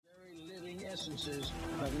essences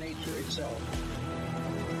of nature itself.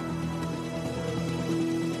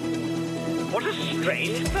 What a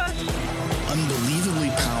strange person. Unbelievably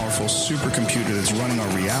powerful supercomputer that's running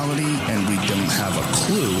our reality, and we don't have a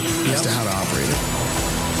clue as to how to operate it.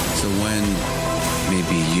 So when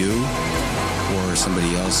maybe you or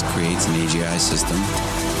somebody else creates an AGI system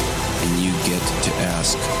and you get to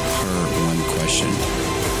ask her one question,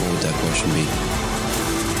 what would that question be?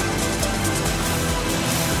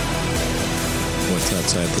 What's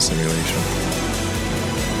outside the simulation?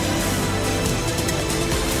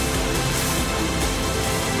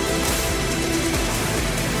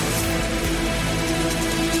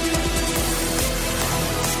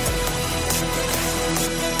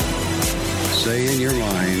 Say in your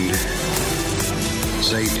mind,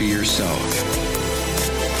 say to yourself,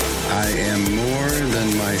 I am more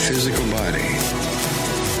than my physical body,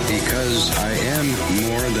 because I am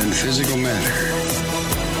more than physical matter.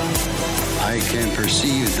 I can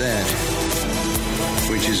perceive that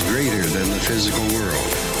which is greater than the physical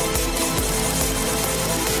world.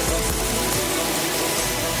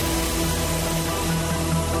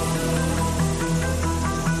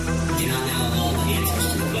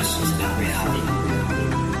 About reality.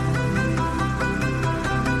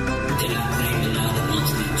 Do not claim to know the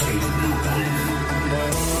ultimate truth about life.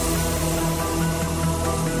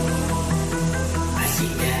 I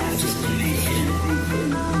seek that which has been made hidden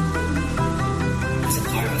as a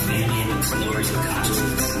part of a family amongst lords of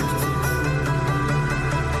consciousness.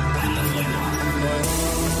 I'm the void one.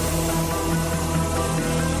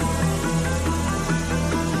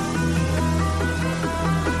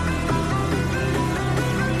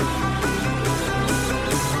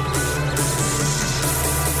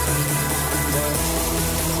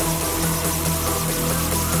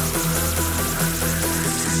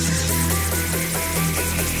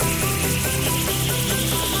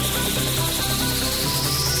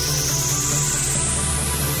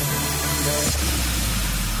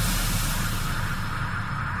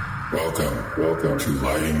 Welcome to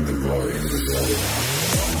Lighting the Void.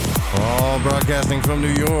 All broadcasting from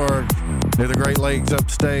New York, near the Great Lakes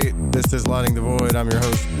upstate. This is Lighting the Void. I'm your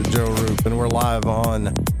host, Joe Roop, and we're live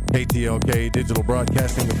on KTLK Digital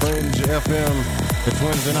Broadcasting, The Fringe FM. It's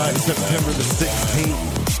Wednesday night, September the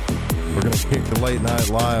 16th. We're going to kick the late night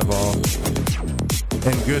live off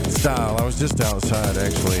in good style. I was just outside,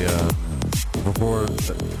 actually, before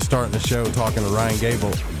starting the show, talking to Ryan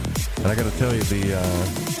Gable. And I got to tell you, the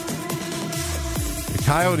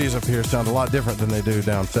coyotes up here sound a lot different than they do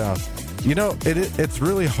down south. You know, it's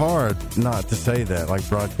really hard not to say that, like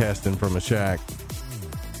broadcasting from a shack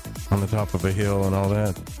on the top of a hill and all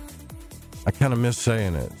that. I kind of miss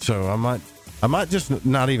saying it. So I might just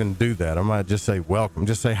not even do that. I might just say welcome,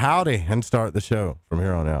 just say howdy and start the show from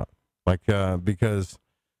here on out. Like, because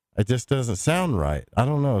it just doesn't sound right. I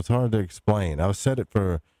don't know. It's hard to explain. I was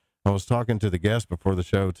talking to the guest before the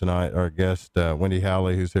show tonight, our guest, Wendy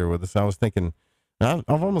Howley, who's here with us. I was thinking, I've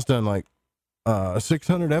almost done like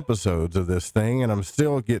 600 episodes of this thing, and I'm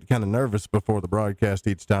still get kind of nervous before the broadcast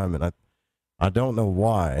each time, and I don't know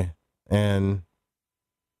why. And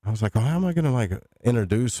I was like, oh, how am I going to like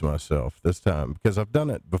introduce myself this time? Because I've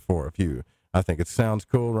done it before. I think it sounds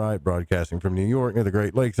cool, right? Broadcasting from New York near the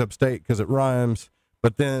Great Lakes upstate because it rhymes,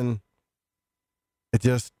 but then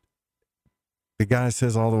the guy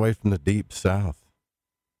says all the way from the deep south.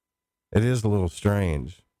 It is a little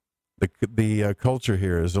strange. The culture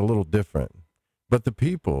here is a little different, but the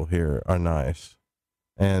people here are nice.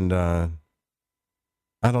 And I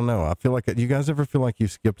don't know. I feel like, you guys ever feel like you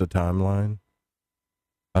skipped a timeline?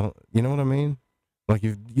 You know what I mean? Like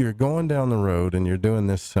you're going down the road and you're doing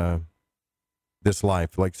this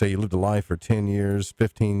life. Like say you lived a life for 10 years,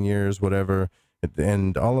 15 years, whatever.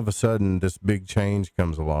 And all of a sudden this big change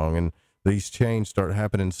comes along, and these changes start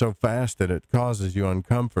happening so fast that it causes you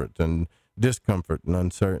uncomfort and discomfort and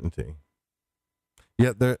uncertainty.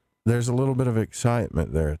 Yet there's a little bit of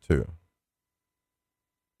excitement there too.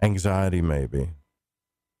 Anxiety maybe.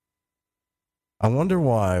 I wonder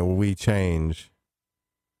why we change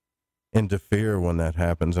into fear when that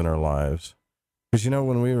happens in our lives. Because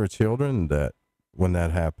when we were children, when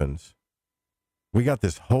that happens, we got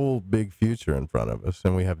this whole big future in front of us,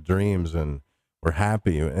 and we have dreams, and we're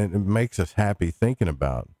happy, and it makes us happy thinking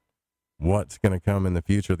about what's going to come in the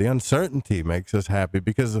future. The uncertainty makes us happy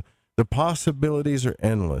because the possibilities are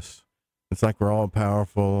endless. It's like we're all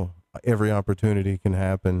powerful. Every opportunity can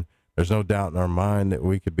happen. There's no doubt in our mind that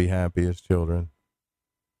we could be happy as children.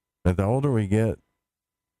 And the older we get,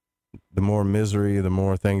 the more misery, the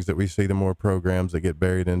more things that we see, the more programs that get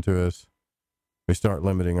buried into us. We start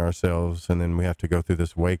limiting ourselves, and then we have to go through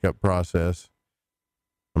this wake-up process.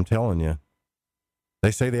 I'm telling you,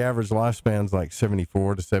 They say the average lifespan's like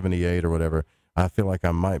 74 to 78 or whatever. I feel like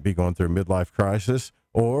I might be going through a midlife crisis,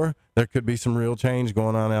 or there could be some real change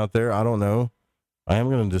going on out there. I don't know. I am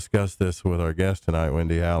going to discuss this with our guest tonight,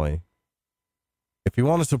 Wendy Halley. If you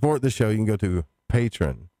want to support the show, you can go to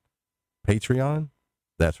Patreon.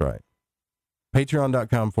 That's right.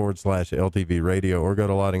 Patreon.com/LTV radio, or go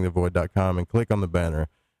to lightingthevoid.com and click on the banner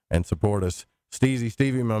and support us.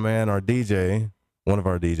 Stevie, my man, our DJ, one of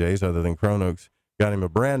our DJs other than Chronux, got him a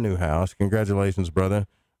brand new house. Congratulations, brother.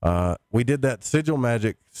 We did that sigil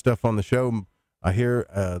magic stuff on the show. I hear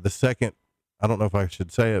the second, I don't know if I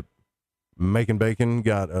should say it, Making Bacon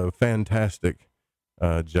got a fantastic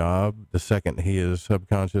job. The second he is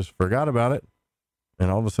subconscious, forgot about it, and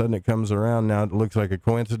all of a sudden it comes around. Now it looks like a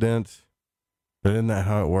coincidence, but isn't that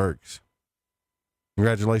how it works?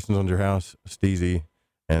 Congratulations on your house, Steezy,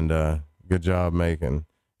 and good job, Macon.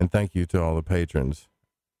 And thank you to all the patrons.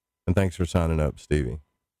 And thanks for signing up, Stevie.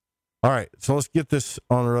 All right, so let's get this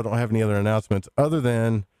on the road. I don't have any other announcements other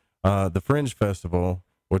than the Fringe Festival,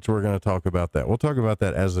 which we're going to talk about that. We'll talk about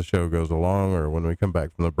that as the show goes along, or when we come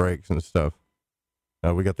back from the breaks and stuff.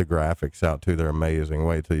 We got the graphics out, too. They're amazing.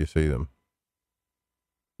 Wait till you see them.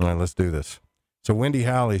 All right, let's do this. So Wendy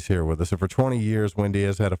Halley's here with us. And for 20 years, Wendy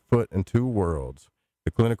has had a foot in two worlds,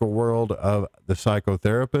 the clinical world of the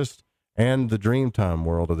psychotherapist and the dreamtime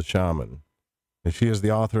world of the shaman. And she is the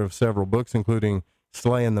author of several books, including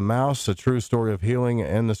Slaying the Mouse, A True Story of Healing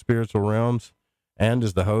in the Spiritual Realms, and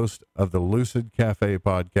is the host of the Lucid Cafe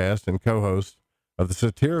podcast and co-host of the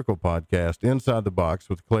satirical podcast Inside the Box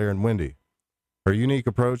with Claire and Wendy. Her unique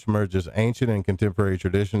approach merges ancient and contemporary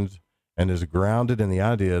traditions and is grounded in the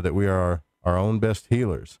idea that we are our own best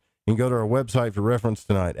healers. You can go to our website for reference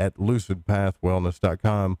tonight at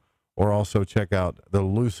lucidpathwellness.com, or also check out the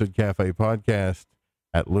Lucid Cafe podcast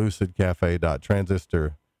at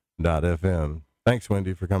lucidcafe.transistor.fm. Thanks,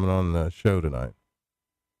 Wendy, for coming on the show tonight.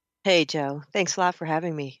 Hey, Joe. Thanks a lot for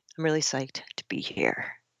having me. I'm really psyched to be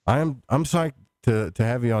here. I'm psyched to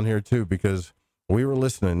have you on here, too, because we were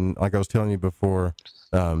listening, like I was telling you before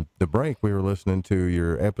the break, we were listening to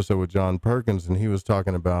your episode with John Perkins, and he was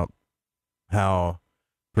talking about how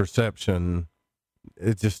perception,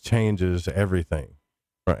 it just changes everything.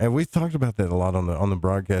 Right? And we talked about that a lot on the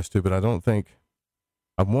broadcast, too, but I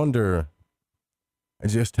wonder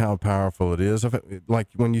just how powerful it is. Like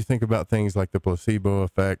when you think about things like the placebo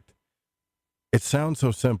effect, it sounds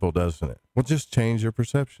so simple, doesn't it? Well, just change your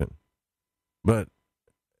perception. But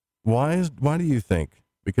why do you think?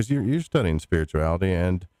 Because you're studying spirituality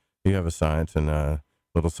and you have a science and a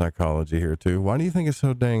little psychology here too. Why do you think it's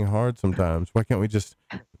so dang hard sometimes? Why can't we just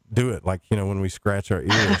do it like, when we scratch our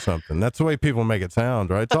ear or something? That's the way people make it sound,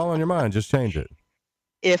 right? It's all in your mind. Just change it.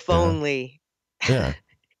 If only. Yeah.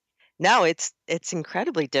 No, it's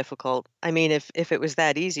incredibly difficult. I mean, if it was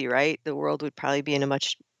that easy, right, the world would probably be in a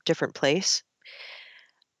much different place.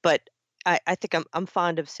 But I think I'm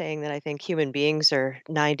fond of saying that I think human beings are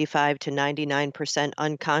 95 to 99%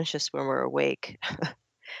 unconscious when we're awake.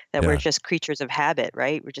 That we're just creatures of habit,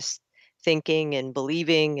 right? We're just thinking and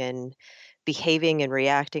believing and behaving and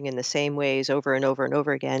reacting in the same ways over and over and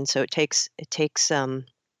over again. So it takes a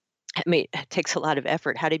lot of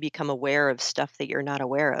effort. How to become aware of stuff that you're not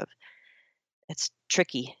aware of? It's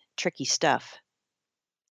tricky stuff.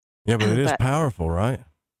 Yeah, but it is powerful, right?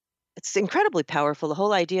 It's incredibly powerful. The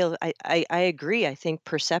whole idea of, I agree. I think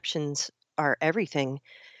perceptions are everything.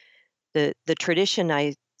 The tradition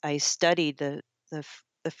I studied, the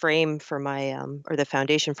frame for my or the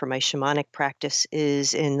foundation for my shamanic practice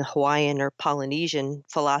is in Hawaiian or Polynesian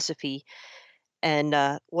philosophy, and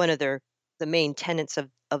one of the main tenets of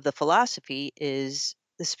the philosophy is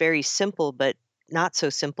this very simple but not so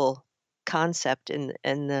simple concept, and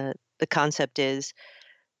the concept is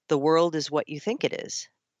the world is what you think it is.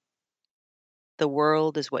 The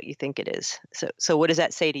world is what you think it is. So what does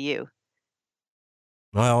that say to you?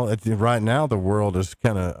 Well, right now the world is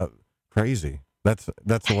kind of crazy. That's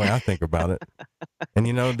the way I think about it. And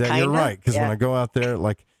that you're right, because when I go out there,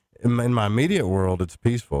 like in my immediate world, it's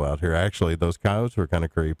peaceful out here. Actually, those coyotes were kind of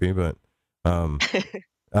creepy, but out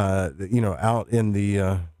in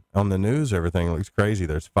the on the news, everything looks crazy.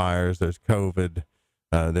 There's fires, there's COVID,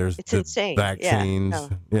 there's it's insane. Vaccines.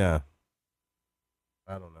 Yeah.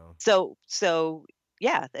 I don't know. So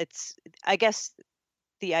yeah, I guess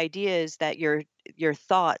the idea is that your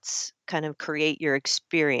thoughts kind of create your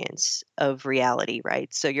experience of reality,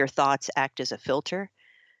 right? So your thoughts act as a filter.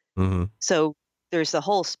 Mm-hmm. So there's the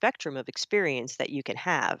whole spectrum of experience that you can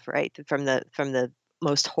have, right? From the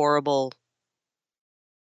most horrible,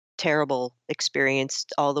 terrible experience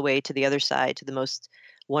all the way to the other side, to the most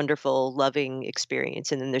wonderful, loving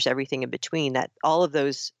experience, and then there's everything in between. That all of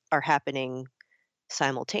those are happening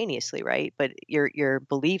simultaneously, right? But your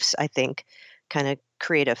beliefs, I think, kind of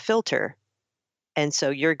create a filter, and so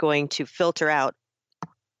you're going to filter out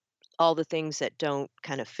all the things that don't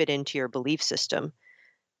kind of fit into your belief system,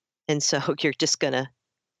 and so you're just gonna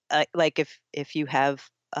like if you have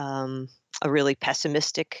a really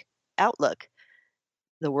pessimistic outlook,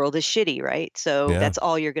 the world is shitty, right? So Yeah. that's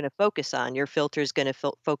all you're going to focus on. Your filter is going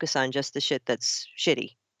to focus on just the shit that's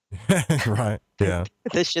shitty. Right. Yeah.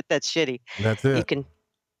 The shit that's shitty. That's You it. can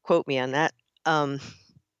quote me on that.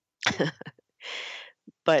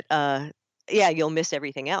 But yeah, you'll miss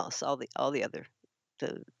everything else, all the other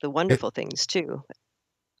the wonderful things too.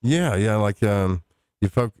 Yeah. Yeah. Like,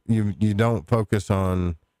 you don't focus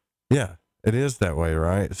on, yeah, it is that way.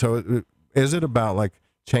 Right. So is it about like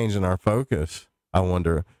changing our focus? I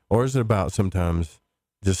wonder, or is it about sometimes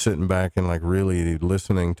just sitting back and like really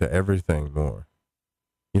listening to everything more?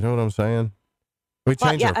 You know what I'm saying? We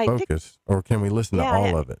Well, change yeah, our I think, focus, or can we listen to yeah,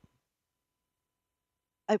 all of it?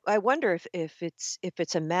 I wonder if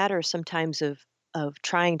it's a matter sometimes of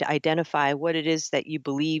trying to identify what it is that you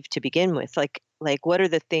believe to begin with. Like what are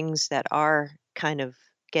the things that are kind of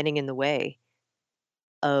getting in the way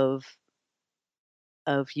of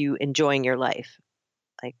you enjoying your life?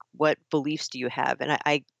 Like what beliefs do you have? And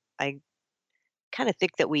I kind of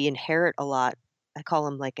think that we inherit a lot. I call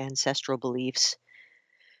them like ancestral beliefs.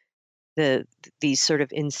 These sort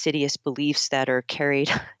of insidious beliefs that are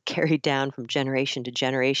carried carried down from generation to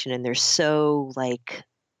generation, and they're so like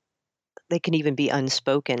they can even be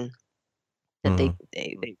unspoken that Mhm.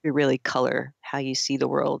 they really color how you see the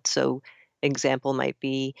world. So example might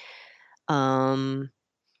be um,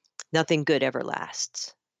 nothing good ever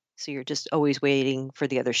lasts. So you're just always waiting for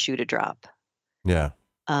the other shoe to drop. Yeah.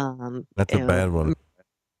 Um, That's a you know, bad one.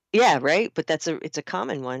 yeah, right. But it's a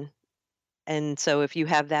common one. And so if you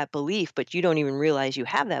have that belief, but you don't even realize you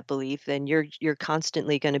have that belief, then you're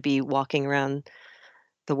constantly going to be walking around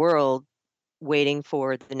the world waiting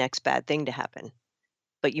for the next bad thing to happen.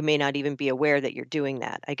 But you may not even be aware that you're doing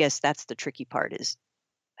that. I guess that's the tricky part is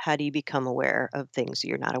how do you become aware of things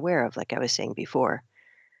you're not aware of, like I was saying before?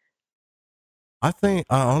 I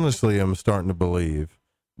honestly am starting to believe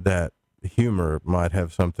that humor might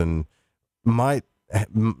have something, might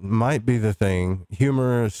be the thing.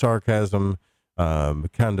 Humor, sarcasm,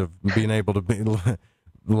 kind of being able to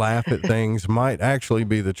laugh at things might actually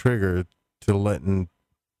be the trigger to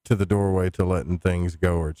the doorway to letting things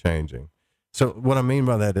go or changing. So what I mean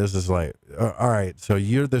by that is like, all right, so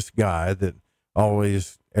you're this guy that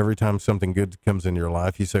always, every time something good comes in your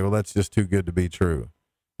life, you say, well, that's just too good to be true.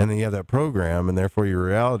 And then you have that program, and therefore your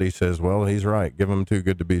reality says, well, he's right. Give him too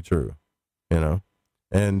good to be true, you know?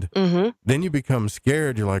 And then you become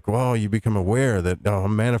scared. You're like, well, you become aware that, oh,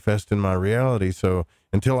 I'm manifesting my reality. So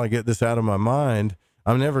until I get this out of my mind,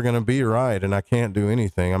 I'm never going to be right, and I can't do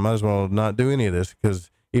anything. I might as well not do any of this, because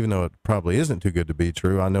even though it probably isn't too good to be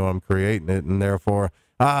true, I know I'm creating it, and therefore,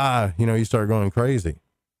 you start going crazy.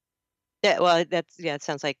 Yeah, well, it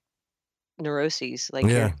sounds like neuroses. Like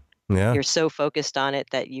Yeah. you're so focused on it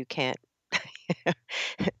that you can't.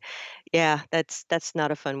 Yeah, that's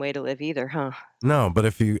not a fun way to live either, huh? No, but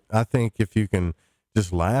I think if you can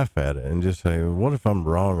just laugh at it and just say, what if I'm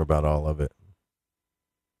wrong about all of it?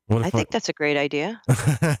 What I if think that's a great idea.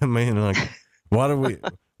 I mean, like, why do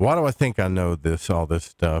I think I know all this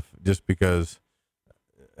stuff? Just because,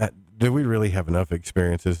 do we really have enough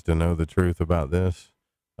experiences to know the truth about this?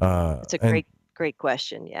 It's a great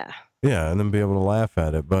question. Yeah. Yeah, and then be able to laugh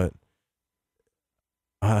at it. But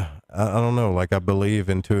I don't know. Like, I believe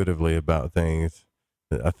intuitively about things.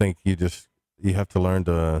 I think you have to learn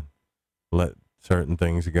to let certain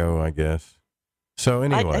things go, I guess. So,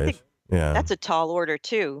 anyways, I think yeah, that's a tall order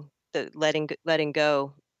too. The letting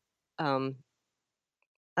go. I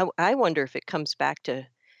wonder if it comes back to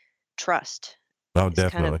trust. oh, It's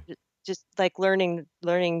kind of definitely, just like learning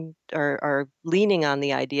or leaning on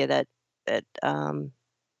the idea that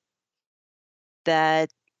that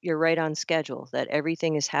you're right on schedule, that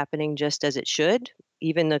everything is happening just as it should,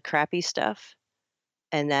 even the crappy stuff,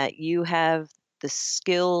 and that you have the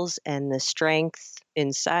skills and the strength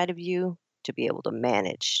inside of you to be able to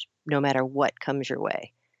manage no matter what comes your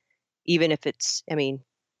way. Even if I mean,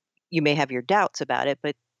 you may have your doubts about it,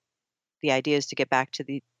 but the idea is to get back to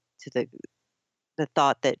the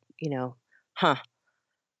thought that, huh,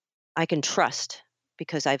 I can trust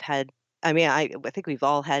because I think we've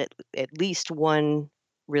all had at least one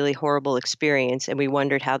really horrible experience, and we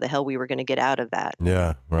wondered how the hell we were going to get out of that.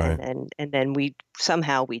 yeah, right, And then we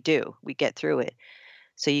get through it.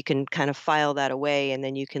 So you can kind of file that away, and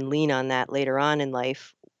then you can lean on that later on in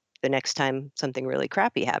life the next time something really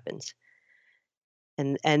crappy happens.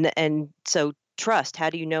 And so trust, how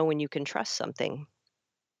do you know when you can trust something?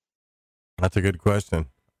 That's a good question.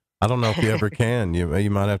 I don't know if you ever can. You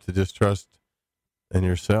might have to just trust in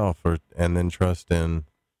yourself, and then trust in.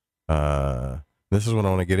 This is what I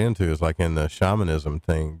want to get into, is like in the shamanism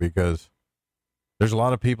thing, because there's a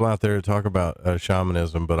lot of people out there who talk about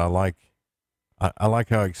shamanism, but I like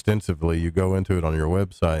how extensively you go into it on your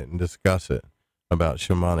website and discuss it about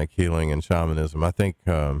shamanic healing and shamanism. I think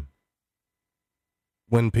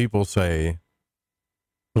when people say,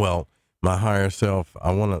 well, my higher self,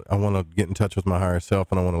 I want to get in touch with my higher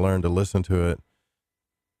self, and I want to learn to listen to it,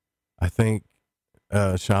 I think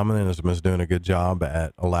shamanism is doing a good job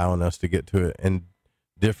at allowing us to get to it in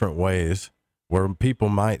different ways, where people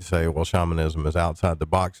might say, well, shamanism is outside the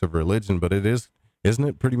box of religion, but isn't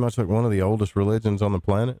it pretty much like one of the oldest religions on the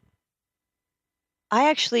planet? I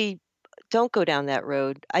actually don't go down that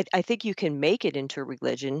road. I think you can make it into a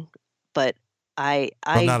religion, but Well,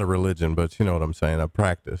 not a religion, but you know what I'm saying, a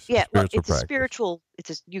practice. Yeah, well, spiritual it's a practice. spiritual.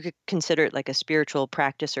 You could consider it like a spiritual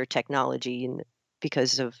practice or technology, and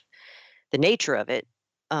because of the nature of it.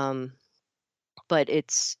 But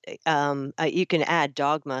it's you can add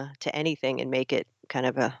dogma to anything and make it kind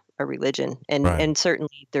of a religion, and Right. and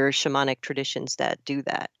certainly there are shamanic traditions that do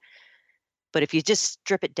that. But if you just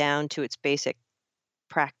strip it down to its basic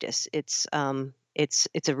practice, it's a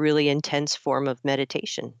really intense form of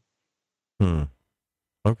meditation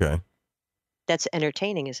Okay. that's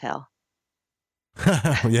entertaining as hell.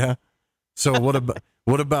 Yeah. So what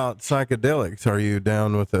about psychedelics? Are you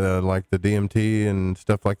down with like the DMT and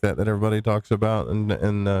stuff like that everybody talks about in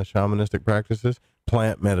shamanistic practices?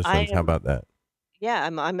 Plant medicines. How about that? Yeah,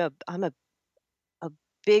 I'm a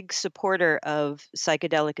big supporter of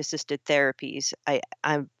psychedelic assisted therapies. I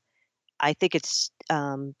think it's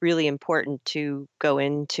really important to go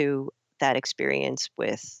into that experience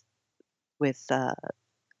with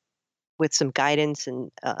some guidance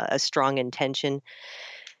and a strong intention.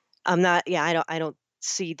 I don't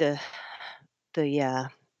see the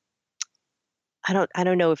I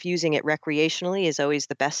don't know if using it recreationally is always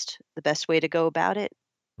the best way to go about it.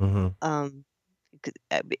 Mm-hmm.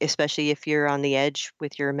 Especially if you're on the edge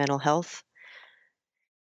with your mental health.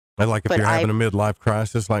 And like if you're having a midlife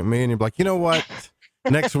crisis like me, and you're like, you know what,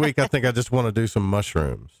 next week I think I just want to do some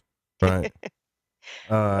mushrooms, right?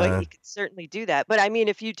 Well, you can certainly do that, but I mean,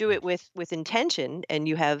 if you do it with intention, and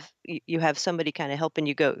you have somebody kind of helping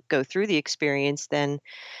you go through the experience, then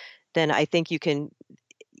I think you can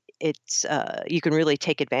really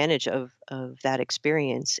take advantage of that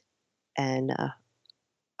experience, and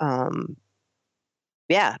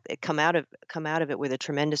come out of it with a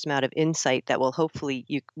tremendous amount of insight that will hopefully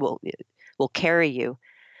will carry you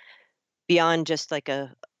beyond just like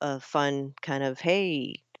a fun kind of,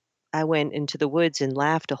 hey, I went into the woods and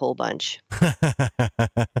laughed a whole bunch.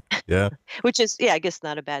 Yeah. Which is, I guess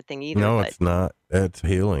not a bad thing either. No, it's not. It's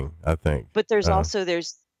healing, I think. But there's also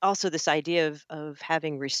this idea of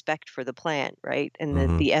having respect for the plant, right?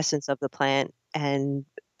 And the essence of the plant. And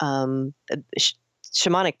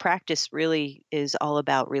shamanic practice really is all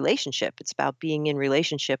about relationship. It's about being in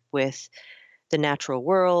relationship with the natural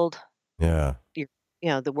world. Yeah.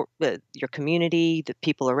 Your community, the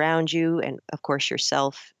people around you, and of course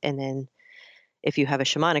yourself. And then if you have a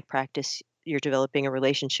shamanic practice, you're developing a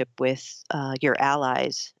relationship with your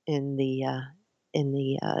allies in the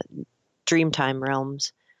Dreamtime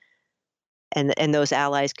realms, and those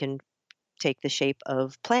allies can take the shape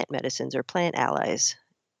of plant medicines or plant allies.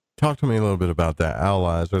 Talk to me a little bit about that.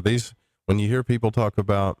 Allies, are these, when you hear people talk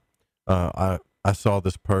about, I saw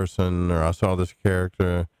this person, or I saw this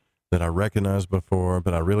character that I recognized before,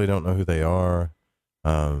 but I really don't know who they are.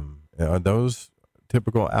 Are those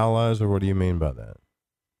typical allies, or what do you mean by that?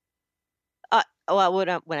 Well, what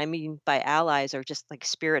I mean by allies are just like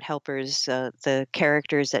spirit helpers, the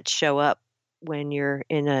characters that show up when you're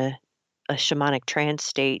in a shamanic trance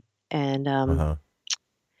state, and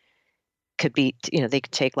could be, they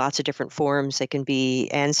could take lots of different forms. They can be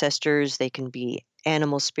ancestors, they can be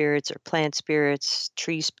animal spirits or plant spirits,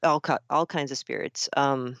 trees, all kinds of spirits.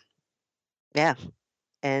 Yeah,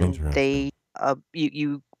 and they kind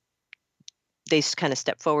of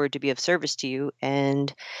step forward to be of service to you,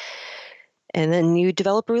 and then you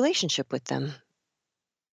develop a relationship with them,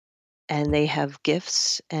 and they have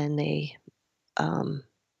gifts, and they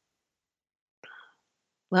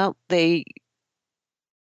they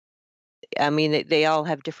all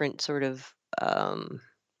have different sort of I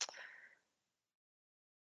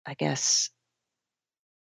guess,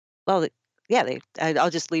 well, I'll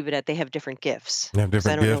just leave it at they have different gifts. They have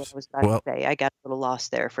different gifts. I don't gifts. know what I was about to say. I got a little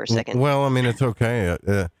lost there for a second. Well, I mean, it's okay.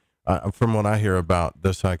 from what I hear about the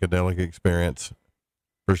psychedelic experience,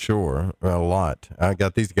 for sure, a lot. I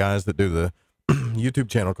got these guys that do the YouTube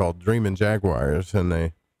channel called Dreamin' Jaguars,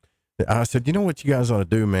 and I said, you know what you guys ought to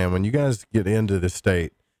do, man? When you guys get into this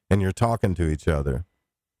state and you're talking to each other,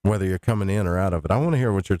 whether you're coming in or out of it, I want to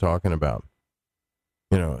hear what you're talking about.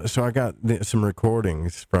 You know, so I got some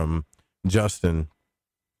recordings from Justin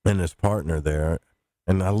and his partner there,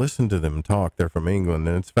 and I listened to them talk. They're from England,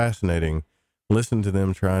 and it's fascinating. Listen to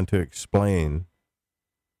them trying to explain.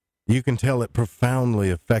 You can tell it profoundly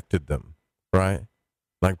affected them, right?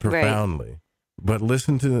 Like profoundly. Right. But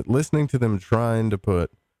listening to them trying to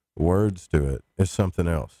put words to it is something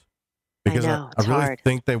else. Because I really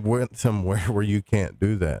think they went somewhere where you can't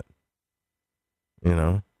do that. You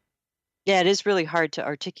know? Yeah, it is really hard to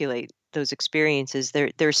articulate those experiences.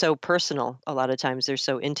 They're so personal. A lot of times they're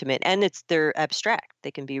so intimate, and they're abstract.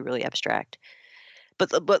 They can be really abstract.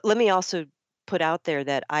 But let me also put out there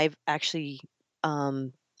that I've actually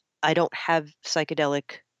I don't have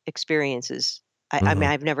psychedelic experiences. I mean,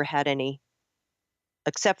 I've never had any,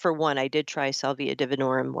 except for one. I did try Salvia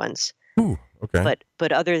divinorum once. Ooh, okay.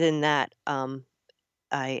 But other than that,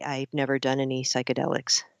 I've never done any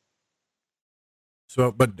psychedelics.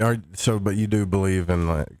 But you do believe in,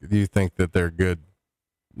 like, do you think that they're good?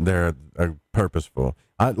 They're purposeful.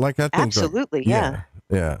 I think absolutely,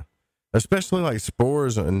 yeah. Especially like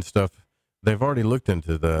spores and stuff. They've already looked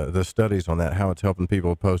into the studies on that, how it's helping people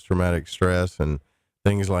with post-traumatic stress and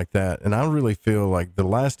things like that. And I really feel like the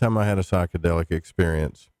last time I had a psychedelic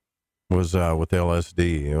experience was with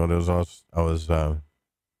LSD.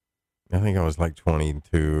 I think I was like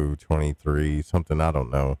 22, 23, something, I don't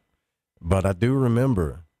know. But I do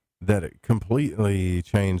remember that it completely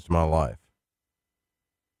changed my life.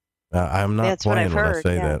 I'm not playing when I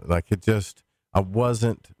say that. Like,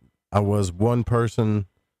 I was one person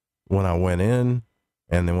when I went in,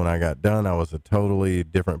 and then when I got done, I was a totally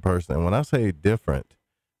different person. And when I say different,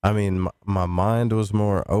 I mean, my mind was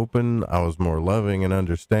more open. I was more loving and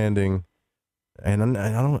understanding. And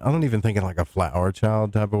I don't even think in like a flower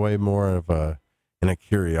child type of way, more of in a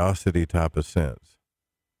curiosity type of sense,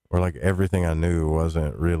 where like everything I knew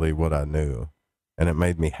wasn't really what I knew. And it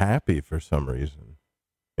made me happy for some reason,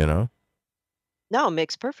 you know? No, it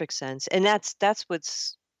makes perfect sense. And that's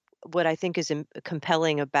what I think is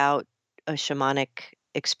compelling about a shamanic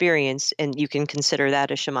experience. And you can consider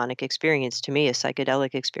that a shamanic experience, to me, a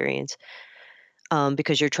psychedelic experience,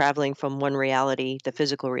 because you're traveling from one reality, the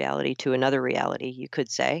physical reality, to another reality, you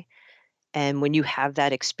could say. And when you have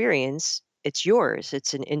that experience, it's yours.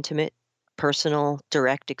 It's an intimate, personal,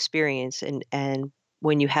 direct experience. And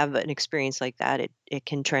when you have an experience like that, it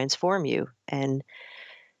can transform you. And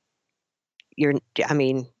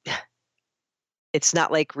it's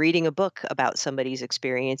not like reading a book about somebody's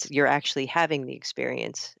experience. You're actually having the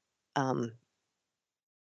experience.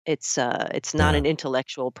 It's not an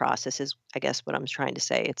intellectual process, is I guess what I'm trying to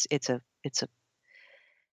say. It's a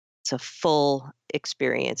full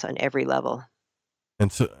experience on every level.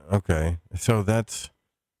 And so, okay. So I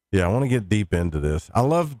want to get deep into this. I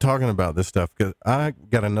love talking about this stuff because I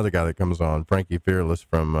got another guy that comes on, Frankie Fearless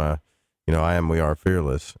from, I Am We Are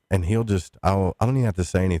Fearless. And I don't even have to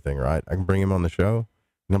say anything, right? I can bring him on the show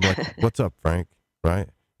and I'm like, what's up, Frank? Right?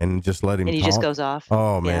 And just let him talk. And he just goes off.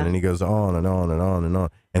 Oh man. Yeah. And he goes on and on and on and on.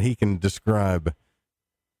 And he can describe,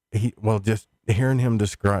 just hearing him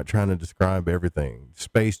trying to describe everything,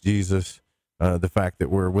 space Jesus, the fact that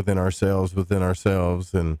we're within ourselves,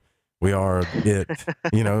 and we are it,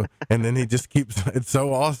 and then he just keeps, it's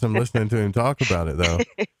so awesome listening to him talk about it though.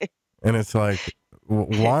 And it's like,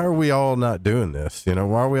 why are we all not doing this? Why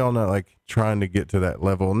are we all not like trying to get to that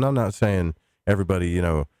level? And I'm not saying everybody,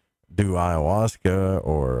 do ayahuasca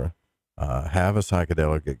or have a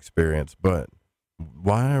psychedelic experience, but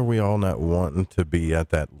why are we all not wanting to be at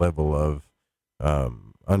that level of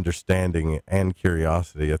understanding and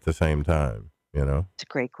curiosity at the same time? It's a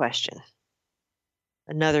great question.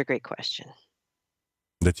 Another great question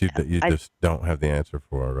that you just don't have the answer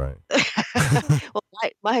for, right? Well,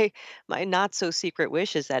 my not so secret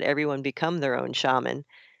wish is that everyone become their own shaman.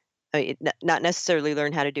 I mean, not necessarily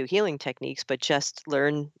learn how to do healing techniques, but just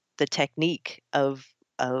learn the technique of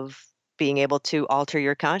being able to alter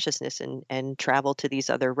your consciousness and travel to these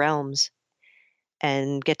other realms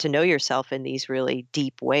and get to know yourself in these really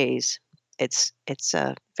deep ways. It's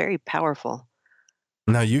very powerful.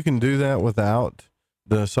 Now you can do that without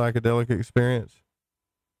the psychedelic experience?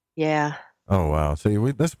 Yeah. Oh, wow. See,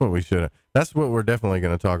 that's what that's what we're definitely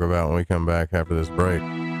going to talk about when we come back after this break.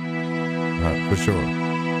 For sure.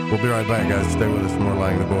 We'll be right back, guys. Stay with us for more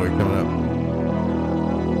Lighting the Void coming up.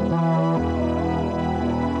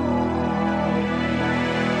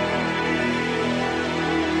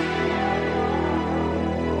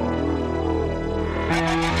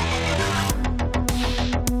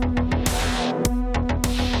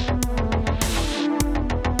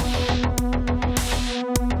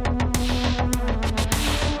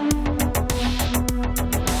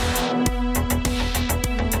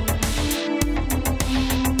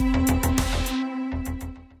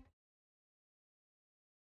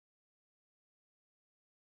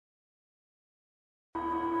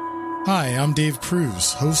 Hi, I'm Dave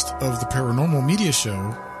Cruz, host of the paranormal media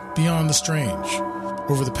show Beyond the Strange.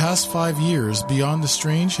 Over the past 5 years, Beyond the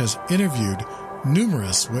Strange has interviewed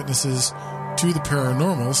numerous witnesses to the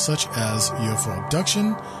paranormal, such as UFO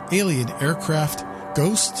abduction, alien aircraft,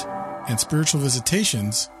 ghosts, and spiritual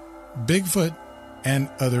visitations, Bigfoot, and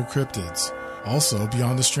other cryptids. Also,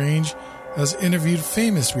 Beyond the Strange has interviewed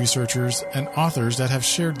famous researchers and authors that have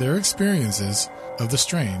shared their experiences of the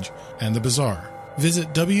strange and the bizarre.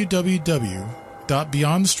 Visit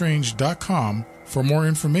www.beyondthestrange.com for more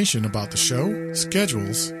information about the show,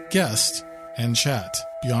 schedules, guests, and chat.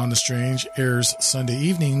 Beyond the Strange airs Sunday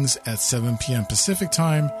evenings at 7 p.m. Pacific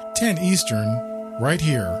Time, 10 Eastern, right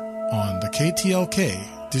here on the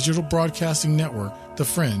KTLK Digital Broadcasting Network, The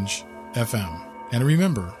Fringe FM. And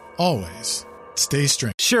remember, always stay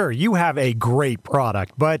strange. Sure, you have a great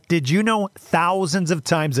product, but did you know thousands of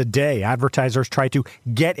times a day advertisers try to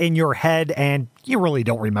get in your head and you really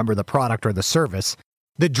don't remember the product or the service?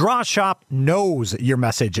 The Draw Shop knows your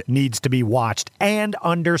message needs to be watched and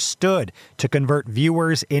understood to convert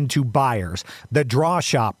viewers into buyers. The Draw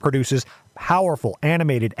Shop produces powerful,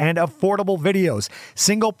 animated, and affordable videos.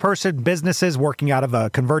 Single-person businesses working out of a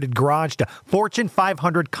converted garage to Fortune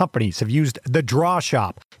 500 companies have used the Draw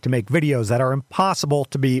Shop to make videos that are impossible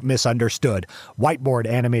to be misunderstood. Whiteboard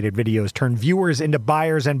animated videos turn viewers into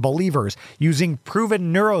buyers and believers using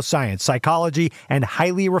proven neuroscience, psychology, and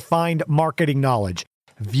highly refined marketing knowledge.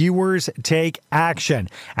 Viewers take action.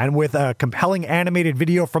 And with a compelling animated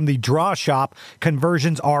video from the Draw Shop,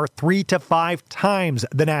 conversions are 3 to 5 times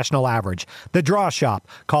the national average. The Draw Shop.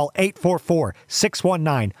 Call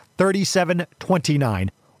 844-619-3729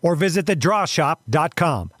 or visit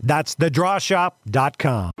thedrawshop.com. That's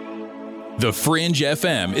thedrawshop.com. The Fringe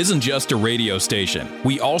FM isn't just a radio station.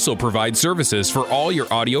 We also provide services for all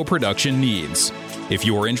your audio production needs. If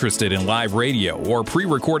you are interested in live radio or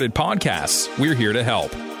pre-recorded podcasts, we're here to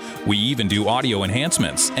help. We even do audio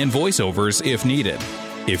enhancements and voiceovers if needed.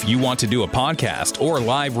 If you want to do a podcast or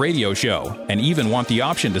live radio show and even want the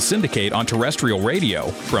option to syndicate on terrestrial radio,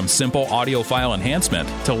 from simple audio file enhancement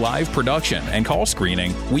to live production and call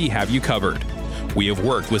screening, we have you covered. We have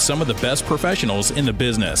worked with some of the best professionals in the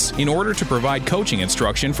business in order to provide coaching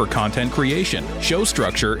instruction for content creation, show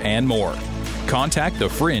structure, and more. Contact The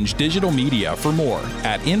Fringe Digital Media for more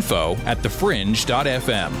at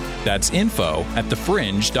info@thefringe.fm. That's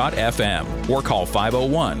info@thefringe.fm. Or call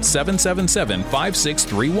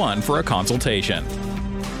 501-777-5631 for a consultation.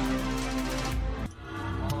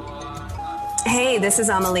 Hey, this is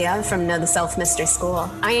Amalia from Know the Self Mystery School.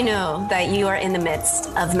 I know that you are in the midst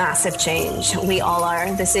of massive change. We all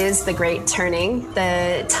are. This is the great turning,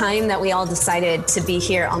 the time that we all decided to be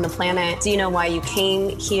here on the planet. Do you know why you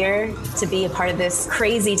came here to be a part of this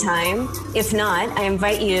crazy time? If not, I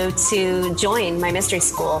invite you to join my mystery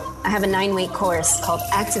school. I have a 9-week course called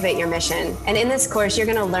Activate Your Mission. And in this course, you're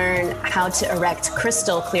going to learn how to erect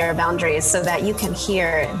crystal clear boundaries so that you can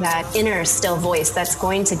hear that inner still voice that's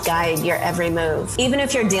going to guide your every move. Even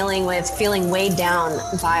if you're dealing with feeling weighed down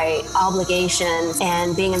by obligations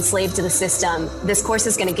and being enslaved to the system, this course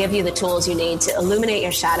is going to give you the tools you need to illuminate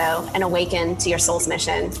your shadow and awaken to your soul's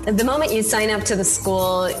mission. The moment you sign up to the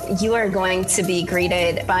school, you are going to be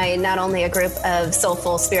greeted by not only a group of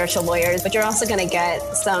soulful spiritual warriors, but you're also going to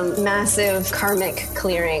get some massive karmic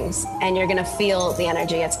clearings, and you're going to feel the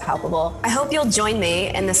energy. It's palpable. I hope you'll join me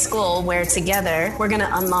in the school where together we're going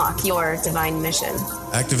to unlock your divine mission.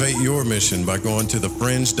 Activate your mission by going to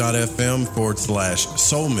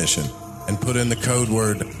thefringe.fm/soul mission and put in the code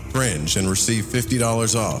word FRINGE and receive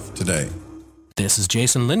 $50 off today. This is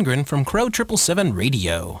Jason Lindgren from Crow 777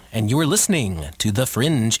 Radio, and you're listening to The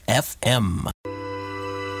Fringe FM.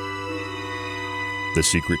 The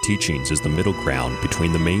Secret Teachings is the middle ground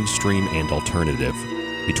between the mainstream and alternative,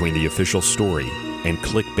 between the official story and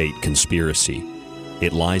clickbait conspiracy.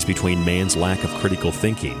 It lies between man's lack of critical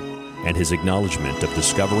thinking and his acknowledgement of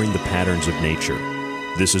discovering the patterns of nature.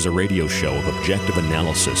 This is a radio show of objective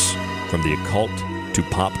analysis, from the occult to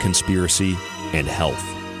pop conspiracy and health.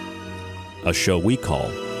 A show we call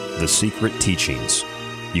The Secret Teachings.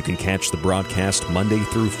 You can catch the broadcast Monday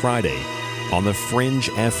through Friday on the Fringe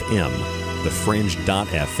FM,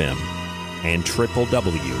 thefringe.fm, and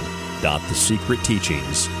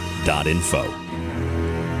www.thesecretteachings.info.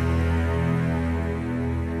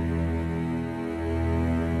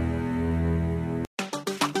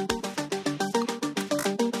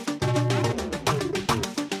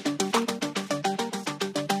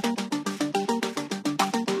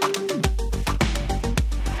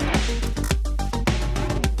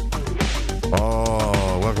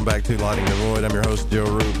 Lighting the Void. I'm your host, Joe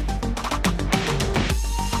Roop.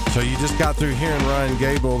 So you just got through hearing Ryan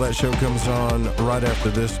Gable. That show comes on right after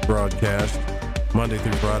this broadcast, Monday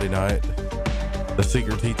through Friday night. The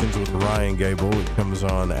Secret Teachings with Ryan Gable. It comes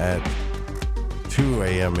on at 2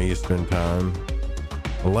 a.m. Eastern Time,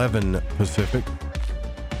 11 Pacific. A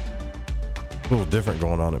little different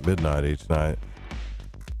going on at midnight each night.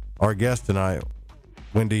 Our guest tonight,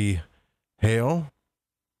 Wendy Hale.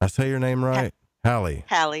 I say your name right? Hallie.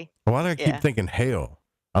 Why do I keep thinking Hale?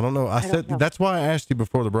 I don't know. I said that's why I asked you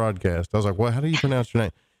before the broadcast. I was like, "Well, how do you pronounce your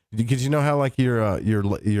name?" Because you know how like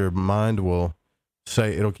your mind will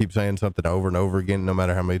say it'll keep saying something over and over again, no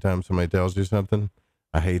matter how many times somebody tells you something.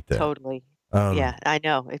 I hate that. Totally. Yeah, I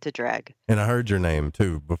know it's a drag. And I heard your name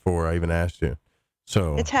too before I even asked you.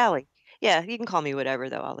 So it's Hallie. Yeah, you can call me whatever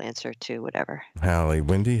though. I'll answer to whatever. Hallie,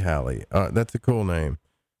 Wendy Hallie. That's a cool name,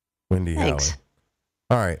 Wendy Thanks. Hallie.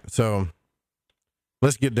 All right, so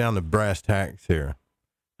let's get down to brass tacks here.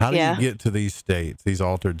 How do you get to these states, these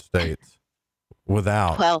altered states,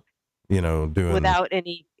 without, doing without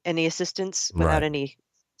any assistance, without any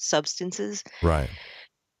substances? Right.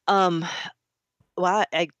 Well,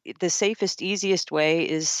 the safest, easiest way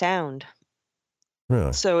is sound.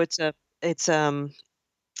 Really? So it's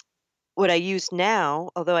what I use now,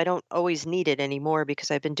 although I don't always need it anymore because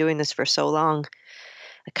I've been doing this for so long.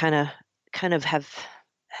 I kind of have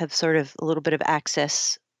sort of a little bit of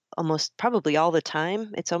access almost probably all the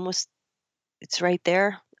time. It's right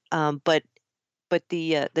there. But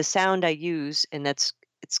the sound I use, and it's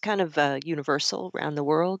kind of universal around the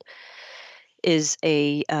world, is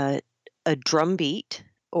a drum beat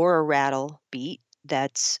or a rattle beat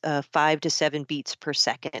that's 5 to 7 beats per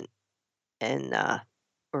second, and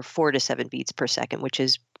or 4 to 7 beats per second, which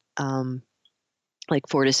is like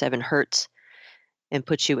 4 to 7 hertz, and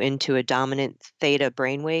puts you into a dominant theta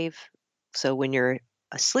brainwave. So when you're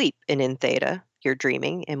asleep and in theta, you're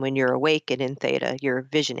dreaming, and when you're awake and in theta, you're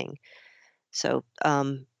visioning. So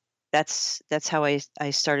that's how I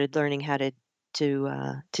started learning how to do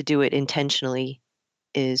it intentionally,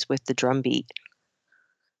 is with the drum beat.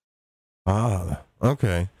 Ah,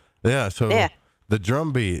 okay. Yeah, so the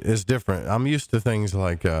drum beat is different. I'm used to things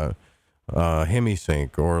like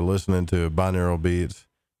hemisync or listening to binaural beats,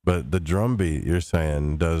 but the drum beat you're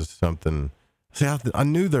saying does something. See, I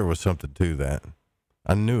knew there was something to that.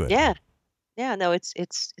 I knew it. Yeah. No,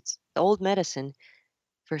 it's old medicine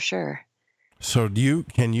for sure. So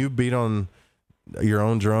can you beat on your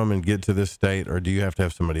own drum and get to this state, or do you have to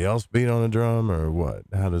have somebody else beat on a drum, or what?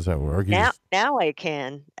 How does that work? Now I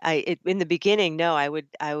can. In the beginning, no, I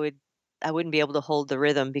wouldn't be able to hold the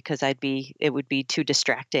rhythm because it would be too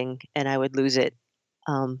distracting and I would lose it.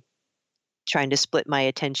 Trying to split my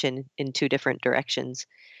attention in two different directions.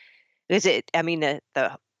 Because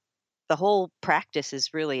the whole practice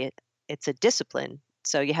is really it's a discipline.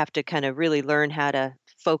 So you have to kind of really learn how to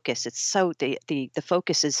focus. It's so the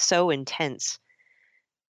focus is so intense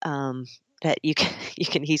that you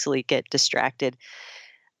can easily get distracted.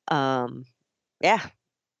 Yeah.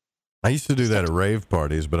 I used to do that at rave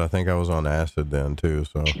parties, but I think I was on acid then too.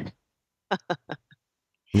 So,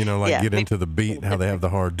 get into the beat, how they have the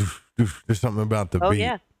hard, doof, doof. There's something about the beat,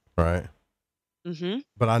 yeah. Right? Mm-hmm.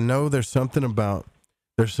 But I know there's something about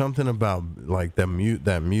like that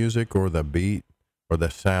music or the beat or the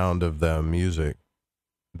sound of the music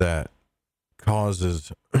that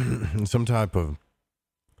causes some type of,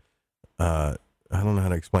 I don't know how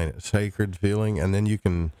to explain it, sacred feeling. And then you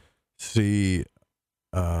can see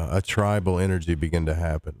a tribal energy begin to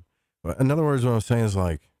happen. In other words, what I'm saying is,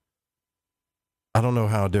 like, I don't know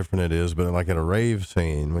how different it is, but like at a rave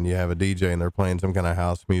scene, when you have a DJ and they're playing some kind of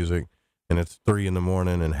house music and it's 3 a.m.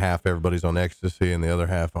 and half everybody's on ecstasy and the other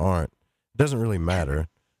half aren't, it doesn't really matter.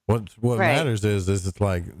 What Right. matters is it's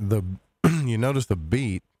like you notice the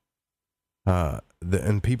beat,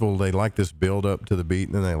 and people, they like this build up to the beat,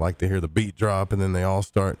 and then they like to hear the beat drop, and then they all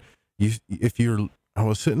start. I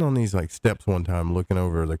was sitting on these like steps one time looking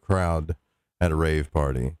over the crowd at a rave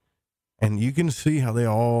party, and you can see how they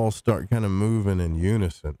all start kind of moving in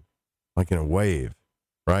unison, like in a wave,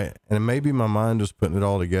 right? And maybe my mind was putting it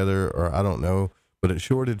all together, or I don't know, but it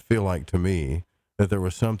sure did feel like to me that there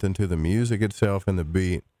was something to the music itself and the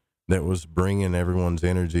beat that was bringing everyone's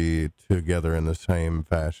energy together in the same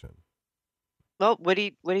fashion. Well, what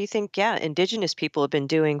do you think? Yeah, indigenous people have been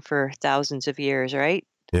doing for thousands of years, right?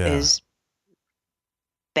 Yeah. Is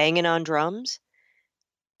banging on drums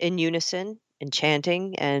in unison and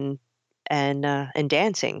chanting and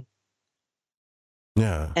dancing.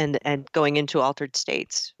 Yeah. And going into altered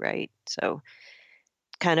states, right? So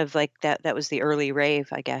kind of like that was the early rave,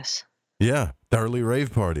 I guess. Yeah, the early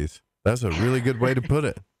rave parties. That's a really good way to put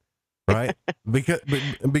it, right?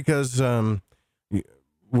 Because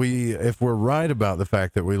if we're right about the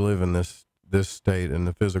fact that we live in this state in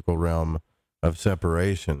the physical realm of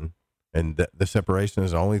separation, and that the separation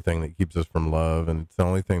is the only thing that keeps us from love, and it's the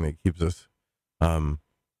only thing that keeps us in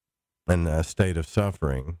a state of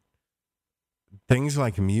suffering. Things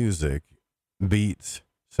like music, beats,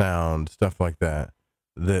 sound, stuff like that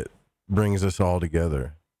brings us all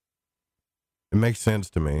together. It makes sense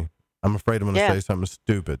to me. I'm afraid I'm going to say something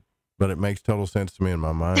stupid, but it makes total sense to me in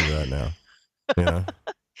my mind right now. You know?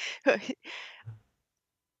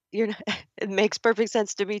 It makes perfect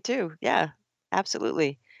sense to me too. Yeah,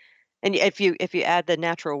 absolutely. And if you add the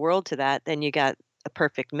natural world to that, then you got a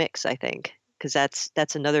perfect mix, I think, because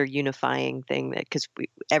that's another unifying thing, that because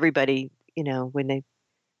everybody, when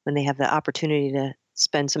they have the opportunity to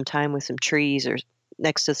spend some time with some trees or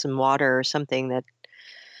next to some water or something, that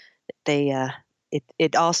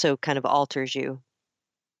it also kind of alters you.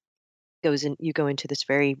 You go into this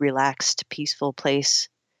very relaxed, peaceful place.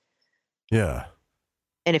 Yeah.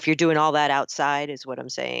 And if you're doing all that outside, is what I'm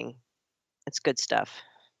saying, it's good stuff.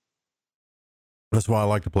 That's why I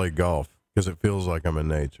like to play golf, because it feels like I'm in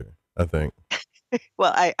nature, I think.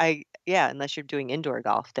 Well, unless you're doing indoor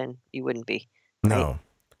golf, then you wouldn't be. Right? No,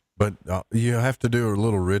 but you have to do a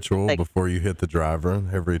little ritual before you hit the driver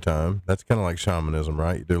every time. That's kind of like shamanism,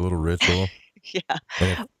 right? You do a little ritual.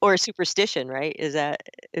 Yeah. Or superstition, right? Is that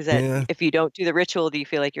if you don't do the ritual, do you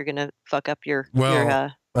feel like you're going to fuck up your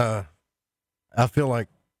I feel like,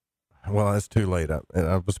 well, it's too late.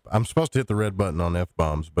 I'm supposed to hit the red button on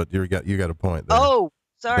F-bombs, but you got a point there. Oh,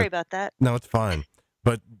 sorry about that. No, it's fine.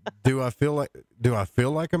 But do I feel like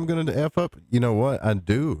I'm going to F up? You know what? I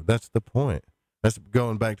do. That's the point. That's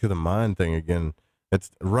going back to the mind thing again. It's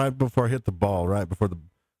right before I hit the ball, right before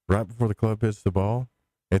the club hits the ball.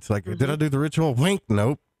 It's like, did I do the ritual? Wink.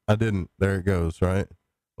 Nope, I didn't. There it goes. Right.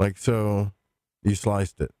 Like, so you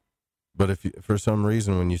sliced it. But if you, for some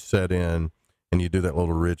reason, when you set in and you do that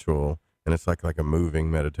little ritual, and it's like a moving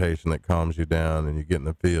meditation that calms you down, and you get in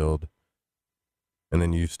the field, and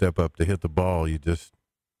then you step up to hit the ball, you just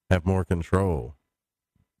have more control,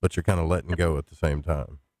 but you're kind of letting go at the same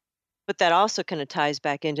time. But that also kind of ties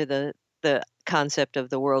back into the concept of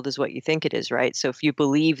the world is what you think it is, right? So if you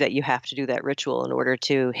believe that you have to do that ritual in order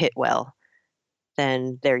to hit well,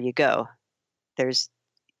 then there you go. There's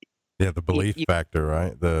the belief factor,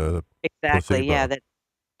 right? Exactly. Placebo. Yeah,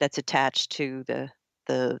 that's attached to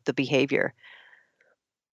the behavior.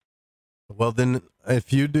 Well, then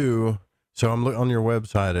if you do, so I'm on your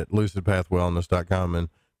website at lucidpathwellness.com, and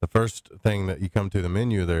the first thing that you come to the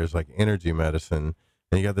menu there is like energy medicine,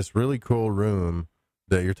 and you got this really cool room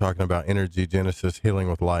that you're talking about, energy genesis, healing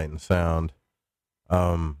with light and sound.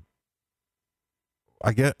 I'm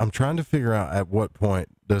trying to figure out at what point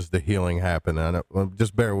does the healing happen. And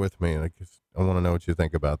just bear with me. I want to know what you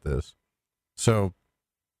think about this. So,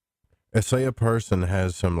 say a person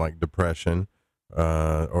has some like depression,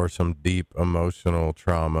 or some deep emotional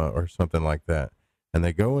trauma or something like that, and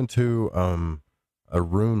they go into a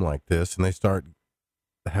room like this, and they start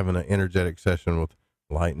having an energetic session with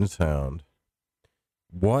light and sound.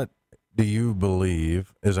 What do you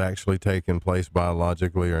believe is actually taking place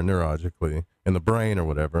biologically or neurologically in the brain or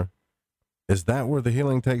whatever? Is that where the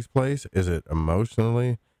healing takes place? Is it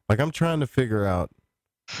emotionally? Like, I'm trying to figure out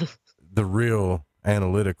the real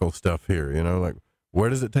analytical stuff here, like, where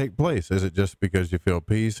does it take place? Is it just because you feel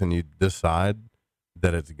peace and you decide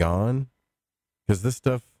that it's gone? Because this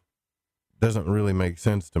stuff doesn't really make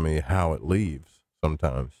sense to me how it leaves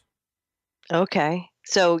sometimes. Okay.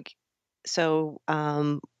 So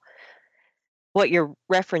what you're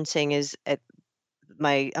referencing is on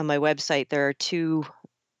my website, there are two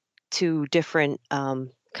different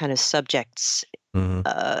kind of subjects,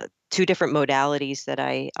 two different modalities that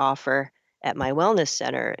I offer at my wellness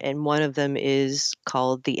center. And one of them is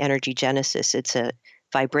called the Energy Genesis. It's a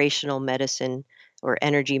vibrational medicine or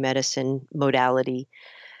energy medicine modality.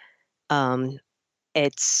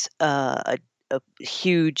 It's a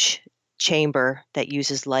huge chamber that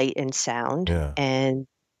uses light and sound. Yeah. And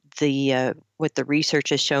what the research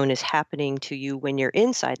has shown is happening to you when you're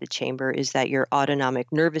inside the chamber is that your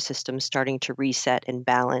autonomic nervous system is starting to reset and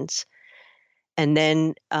balance. And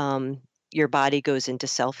then your body goes into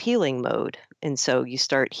self-healing mode. And so you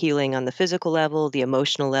start healing on the physical level, the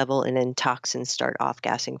emotional level, and then toxins start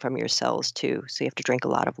off-gassing from your cells too. So you have to drink a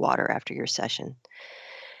lot of water after your session.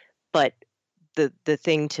 But the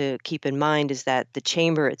thing to keep in mind is that the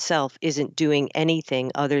chamber itself isn't doing anything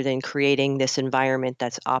other than creating this environment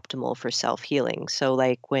that's optimal for self-healing. So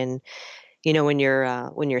like when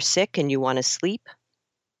you're sick and you want to sleep.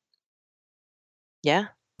 Yeah.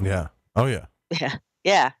 Yeah. Oh yeah. Yeah.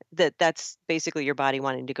 Yeah, that's basically your body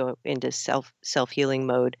wanting to go into self-healing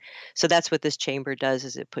mode. So that's what this chamber does,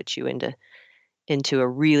 is it puts you into a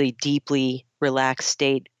really deeply relaxed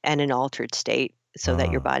state and an altered state so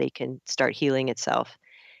that your body can start healing itself.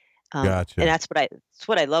 Gotcha. And that's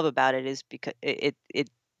what I love about it, is because it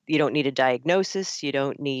you don't need a diagnosis, you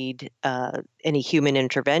don't need any human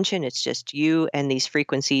intervention. It's just you and these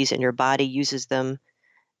frequencies, and your body uses them.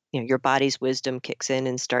 Your body's wisdom kicks in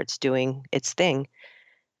and starts doing its thing.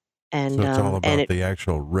 And so it's all and about the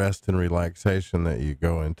actual rest and relaxation that you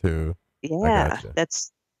go into. yeah,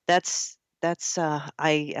 that's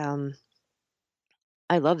I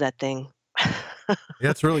love that thing. Yeah,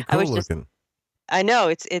 it's really I cool was looking. I know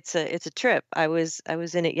it's a trip. I was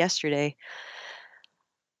in it yesterday,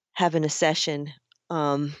 having a session.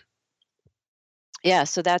 Yeah,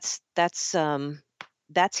 so that's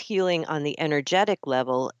healing on the energetic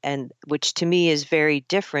level, and which to me is very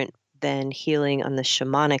different than healing on the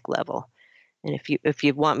shamanic level. And if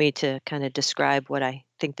you want me to kind of describe what I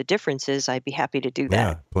think the difference is, I'd be happy to do that.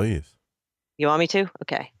 Yeah, please. You want me to?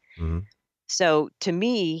 Okay. Mm-hmm. So to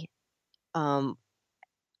me, when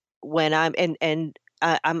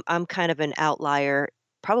I'm kind of an outlier,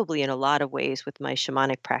 probably in a lot of ways, with my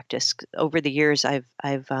shamanic practice. Over the years, I've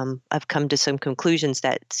come to some conclusions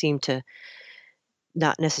that seem to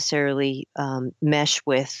not necessarily mesh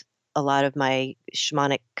with a lot of my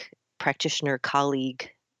shamanic practitioner colleagues.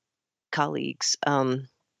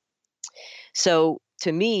 So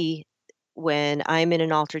to me, when I'm in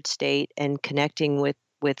an altered state and connecting with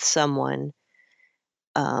someone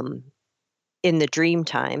in the dream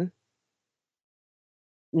time,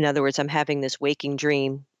 in other words, I'm having this waking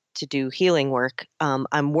dream to do healing work,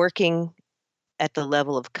 I'm working at the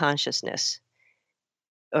level of consciousness,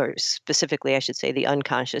 or specifically, I should say, the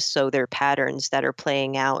unconscious. So there are patterns that are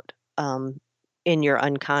playing out in your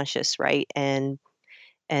unconscious, right? And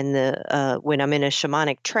when I'm in a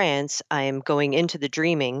shamanic trance, I am going into the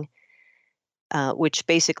dreaming, which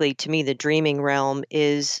basically, to me, the dreaming realm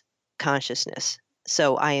is consciousness.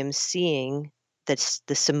 So I am seeing the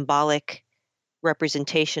symbolic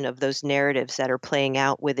representation of those narratives that are playing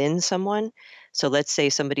out within someone. So let's say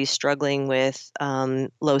somebody's struggling with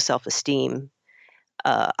low self-esteem.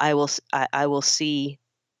 I will see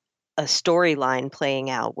a storyline playing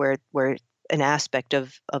out where an aspect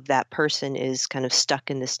of that person is kind of stuck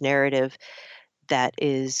in this narrative that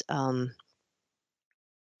is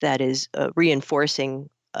reinforcing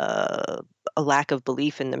a lack of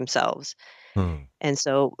belief in themselves. And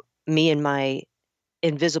so me and my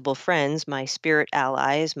invisible friends, my spirit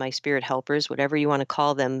allies, my spirit helpers, whatever you want to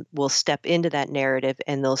call them, will step into that narrative,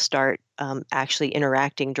 and they'll start actually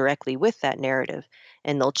interacting directly with that narrative,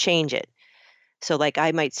 and they'll change it. So like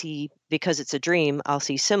I might see, because it's a dream, I'll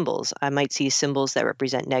see symbols. I might see symbols that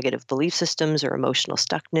represent negative belief systems or emotional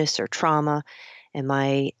stuckness or trauma. And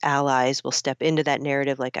my allies will step into that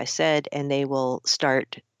narrative, like I said, and they will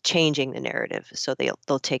start changing the narrative. So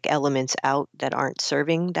they'll take elements out that aren't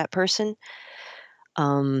serving that person.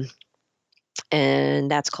 And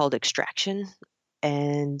that's called extraction.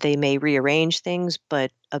 And they may rearrange things,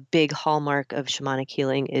 but a big hallmark of shamanic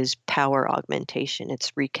healing is power augmentation.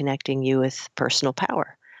 It's reconnecting you with personal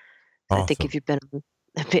power. Awesome. I think if you've been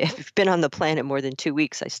on the planet more than 2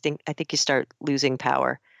 weeks, I think you start losing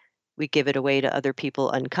power. We give it away to other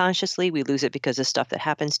people unconsciously. We lose it because of stuff that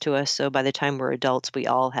happens to us. So by the time we're adults, we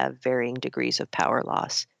all have varying degrees of power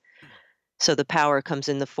loss. So the power comes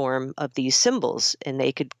in the form of these symbols, and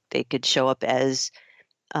they could show up as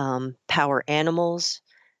power animals.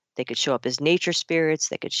 They could show up as nature spirits.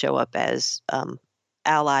 They could show up as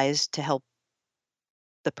allies to help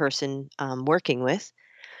the person working with.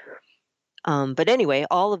 But anyway,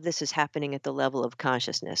 all of this is happening at the level of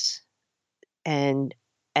consciousness. And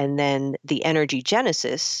then the energy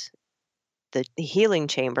genesis, the healing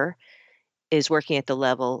chamber, is working at the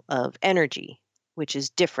level of energy, which is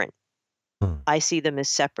different. I see them as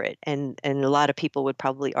separate, and a lot of people would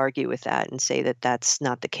probably argue with that and say that that's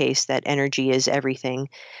not the case, that energy is everything.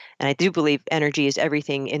 And I do believe energy is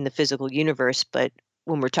everything in the physical universe, but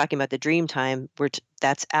when we're talking about the dream time,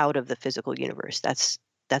 that's out of the physical universe. That's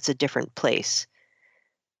a different place.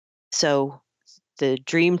 So the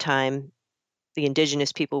dream time, the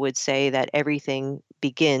indigenous people would say that everything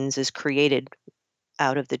is created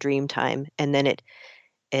out of the dream time, and then it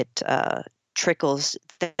trickles,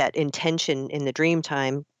 that intention in the dream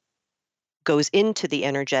time goes into the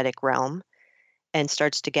energetic realm and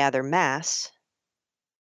starts to gather mass,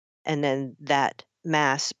 and then that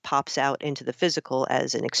mass pops out into the physical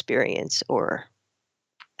as an experience or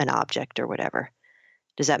an object or whatever.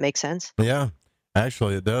 Does that make sense? Yeah,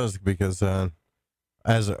 actually it does, because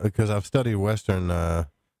because I've studied Western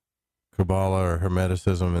Kabbalah or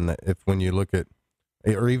Hermeticism, and when you look at,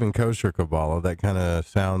 or even kosher Kabbalah, that kind of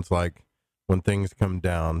sounds like when things come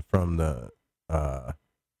down from the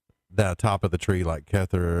top of the tree, like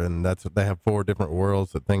Kether, and they have 4 different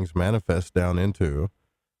worlds that things manifest down into,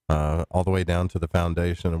 all the way down to the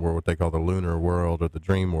foundation of what they call the lunar world or the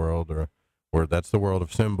dream world, or that's the world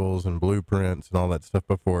of symbols and blueprints and all that stuff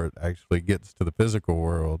before it actually gets to the physical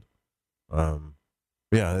world.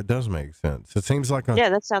 Yeah, it does make sense. It seems like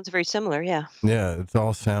that sounds very similar. Yeah. Yeah, it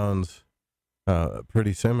all sounds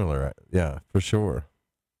pretty similar. Yeah, for sure.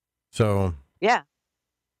 So yeah.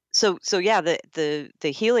 So yeah, the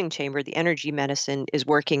healing chamber, the energy medicine, is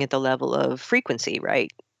working at the level of frequency,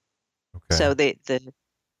 right? Okay. So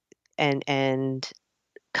and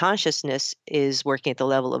consciousness is working at the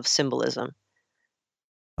level of symbolism.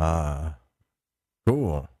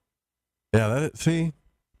 Cool. Yeah,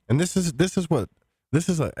 and this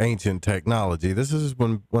is an ancient technology. This is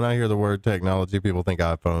when I hear the word technology, people think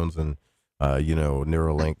iPhones and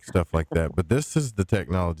Neuralink, stuff like that. But this is the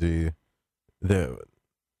technology that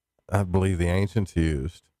I believe the ancients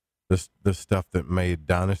used. This stuff that made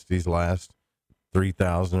dynasties last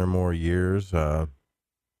 3,000 or more years. I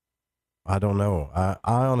don't know. I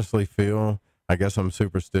honestly feel, I guess I'm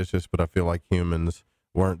superstitious, but I feel like humans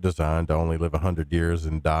weren't designed to only live 100 years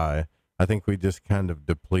and die. I think we just kind of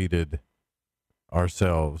depleted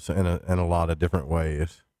ourselves in a lot of different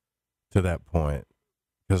ways to that point.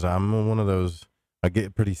 Because I'm one of those, I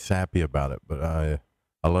get pretty sappy about it, but I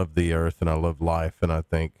love the earth and I love life, and I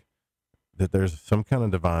think that there's some kind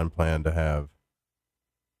of divine plan to have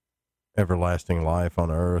everlasting life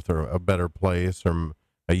on earth, or a better place, or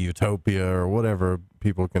a utopia, or whatever.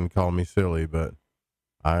 People can call me silly, but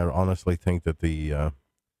I honestly think that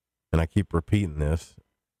and I keep repeating this,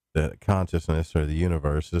 that consciousness or the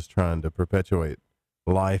universe is trying to perpetuate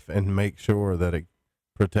life and make sure that it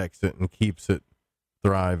protects it and keeps it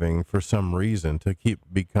thriving for some reason, to keep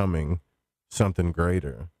becoming something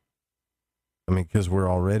greater. I mean, because we're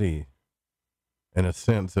already, in a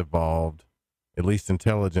sense, evolved, at least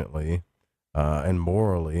intelligently and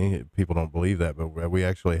morally. People don't believe that, but we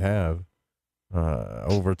actually have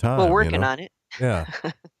over time. We're working on it. Yeah.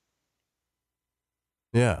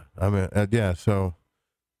 Yeah. I mean, yeah. So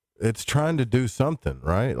it's trying to do something,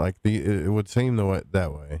 right? Like it would seem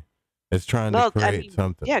that way. It's trying to create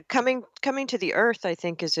something. Yeah. Coming to the earth, I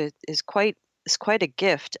think is quite a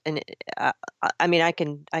gift. And I mean, I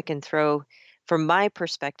can throw, from my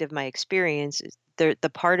perspective, my experience,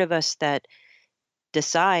 the part of us that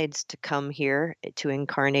decides to come here to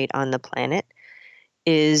incarnate on the planet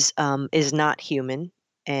is not human,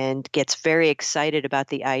 and gets very excited about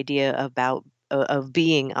the idea of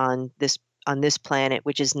being on this planet,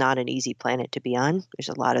 which is not an easy planet to be on. There's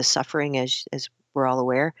a lot of suffering, as we're all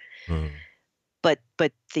aware. But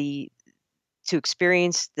to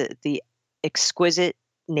experience the exquisite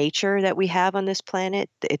nature that we have on this planet,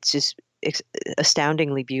 it's just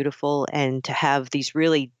astoundingly beautiful. And to have these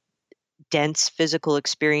really dense physical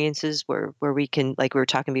experiences where we can, like we were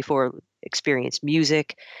talking before, experience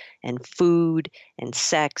music and food and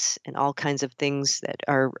sex and all kinds of things that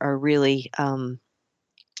are really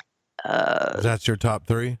that's your top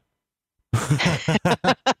 3?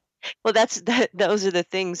 Well, those are the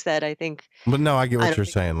things that I think. But no, I get what you're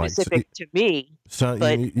saying. Like specific to me.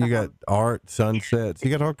 But you got art, sunsets.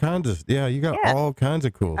 You got all kinds of all kinds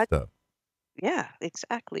of cool stuff. Yeah,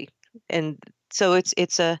 exactly. And so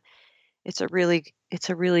it's a really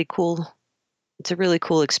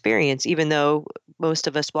cool experience, even though most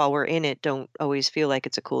of us, while we're in it, don't always feel like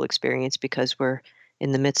it's a cool experience, because we're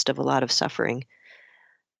in the midst of a lot of suffering,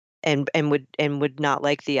 and would not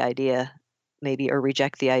like the idea, maybe, or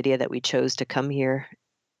reject the idea that we chose to come here,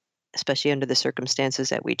 especially under the circumstances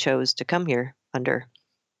that we chose to come here under.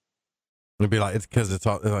 It'd be like, it's because it's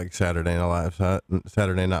all like Saturday Night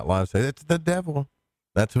Live say it's the devil.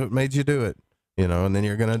 That's what made you do it, and then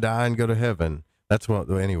you're gonna die and go to heaven. That's what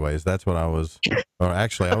I was, or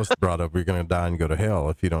actually I was brought up, you're gonna die and go to hell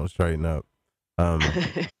if you don't straighten up.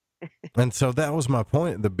 And so that was my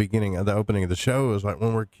point at the beginning of the opening of the show, is like,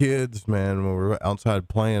 when we're kids, man, when we're outside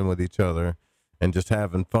playing with each other and just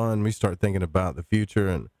having fun, we start thinking about the future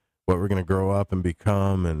and what we're going to grow up and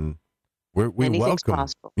become. And we welcome,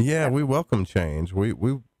 possible. Yeah, we welcome change. We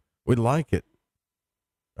like it.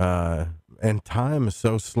 And time is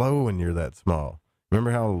so slow when you're that small.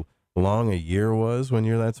 Remember how long a year was when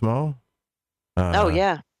you're that small? Oh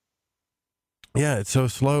yeah. Yeah. It's so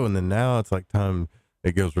slow. And then now it's like time,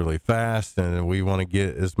 it goes really fast, and we want to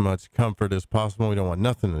get as much comfort as possible. We don't want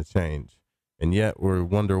nothing to change. And yet we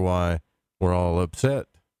wonder why we're all upset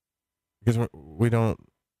because we don't.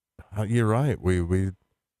 You're right. We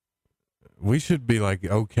should be like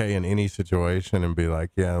okay in any situation and be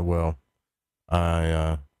like, yeah, well,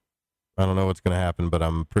 I don't know what's going to happen, but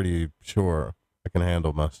I'm pretty sure I can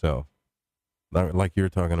handle myself. Like you were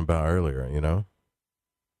talking about earlier, you know?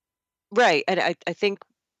 Right. And I think,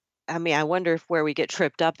 I mean, I wonder if where we get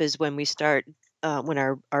tripped up is when we start, when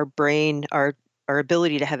our brain, our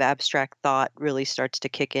ability to have abstract thought really starts to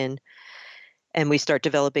kick in, and we start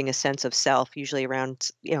developing a sense of self, usually around,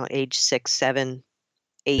 age 6, 7,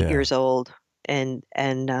 8 years old. And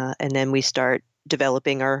then we start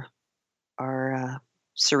developing our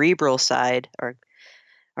cerebral side, our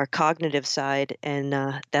cognitive side. And,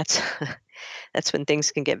 that's, that's when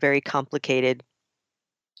things can get very complicated.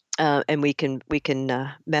 And we can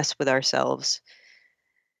mess with ourselves.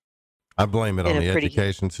 I blame it on the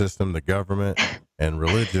education system, the government, and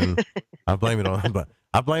religion. I blame it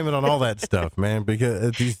on all that stuff, man.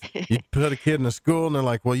 Because you put a kid in a school and they're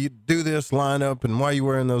like, "Well, you do this, line up, and why are you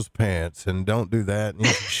wearing those pants? And don't do that. And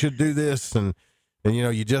you should do this." And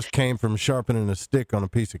you just came from sharpening a stick on a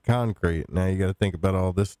piece of concrete. Now you got to think about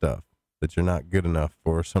all this stuff that you're not good enough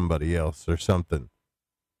for somebody else or something.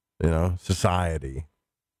 Society.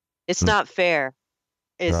 It's not fair,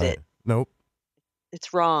 is it? Nope.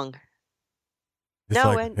 It's wrong. It's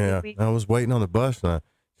I was waiting on the bus and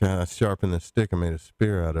I sharpened the stick and made a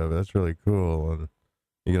spear out of it. That's really cool. And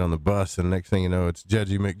you get on the bus and next thing you know, it's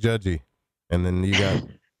Judgy McJudgy. And then you got,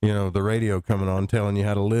 the radio coming on telling you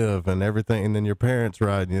how to live and everything. And then your parents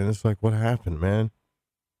riding you. And it's like, what happened, man?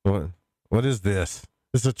 What is this?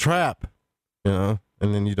 It's a trap, and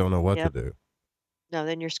then you don't know what to do. No,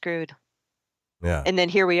 then you're screwed. Yeah. And then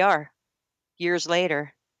here we are, years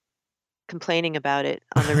later, complaining about it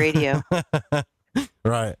on the radio.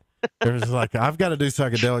 Right. It was like, I've got to do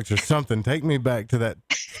psychedelics or something. Take me back to that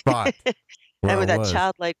spot. And with that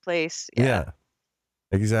childlike place. Yeah,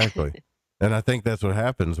 exactly. And I think that's what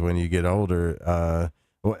happens when you get older. I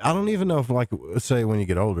don't even know if, say when you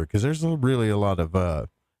get older, because there's really a lot of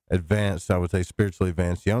advanced, I would say spiritually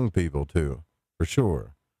advanced young people too, for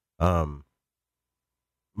sure.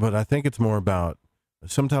 But I think it's more about,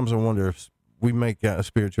 sometimes I wonder if we make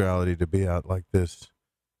spirituality to be out like this,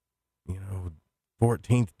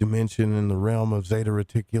 14th dimension in the realm of Zeta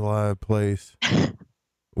Reticuli place,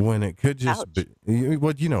 when it could just be,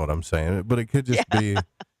 well, you know what I'm saying, but it could just be,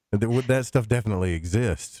 that stuff definitely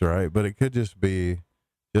exists, right? But it could just be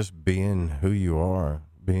being who you are,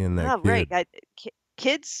 being that kid. Right.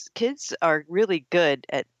 Kids are really good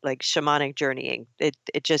at like shamanic journeying. It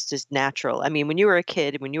just is natural. I mean, when you were a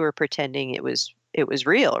kid, when you were pretending it was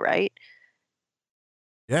real, right?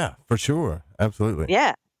 Yeah, for sure. Absolutely.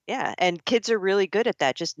 Yeah. Yeah. And kids are really good at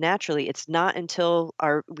that just naturally. It's not until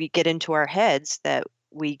we get into our heads that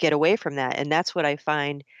we get away from that. And that's what I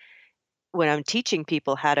find when I'm teaching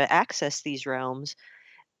people how to access these realms,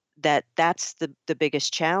 that's the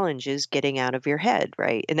biggest challenge is getting out of your head,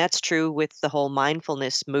 right? And that's true with the whole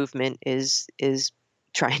mindfulness movement is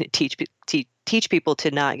trying to teach people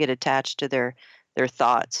to not get attached to their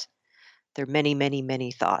thoughts, their many, many,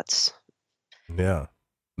 many thoughts. Yeah.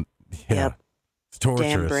 Yep. It's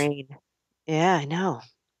torturous. Damn brain. Yeah, I know.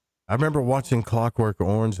 I remember watching Clockwork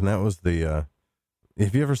Orange, and that was the.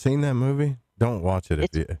 Have you ever seen that movie? Don't watch it if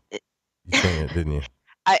you seen it, didn't you?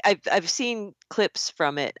 I've seen clips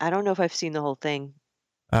from it. I don't know if I've seen the whole thing.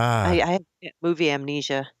 I have movie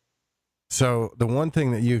amnesia. So the one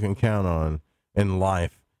thing that you can count on in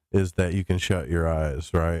life is that you can shut your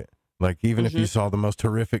eyes, right? Like even if you saw the most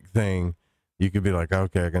horrific thing, you could be like,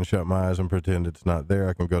 okay, I can shut my eyes and pretend it's not there.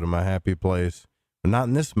 I can go to my happy place. But not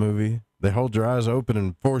in this movie. They hold your eyes open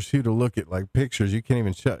and force you to look at like pictures. You can't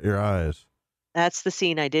even shut your eyes. That's the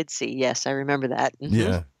scene I did see. Yes, I remember that. Mm-hmm.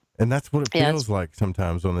 Yeah. And that's what it feels like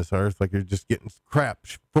sometimes on this earth. Like you're just getting crap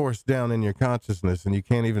forced down in your consciousness and you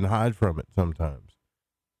can't even hide from it sometimes.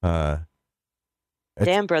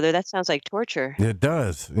 Damn, brother, that sounds like torture. It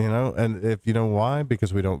does, and if you know why,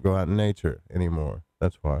 because we don't go out in nature anymore.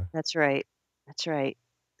 That's why. That's right. That's right.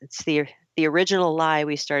 It's the original lie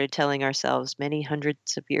we started telling ourselves many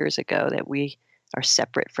hundreds of years ago, that we are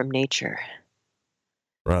separate from nature.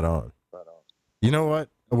 Right on. You know what?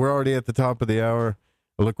 We're already at the top of the hour.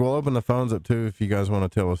 Look, we'll open the phones up too if you guys want to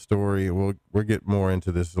tell a story. We'll get more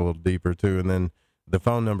into this a little deeper too. And then the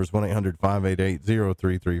phone number is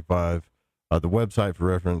 1-800-588-0335. The website for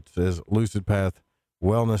reference is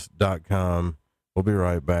lucidpathwellness.com. We'll be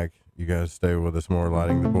right back. You guys stay with us. More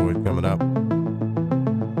Lighting the Void coming up.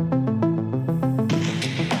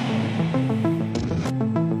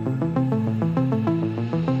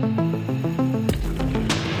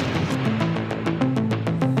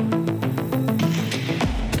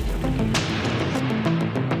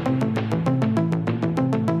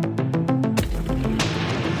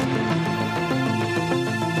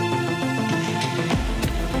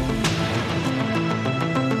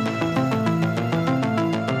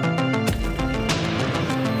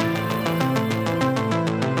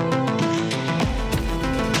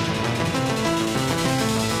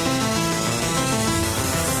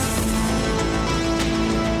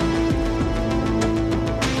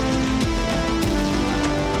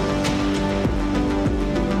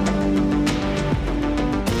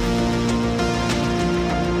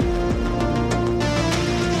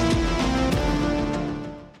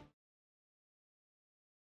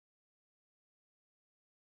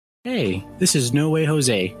 Hey, this is No Way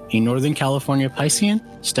Jose, a Northern California Piscean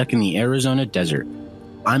stuck in the Arizona desert.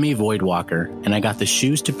 I'm a void walker, and I got the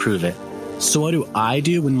shoes to prove it. So what do I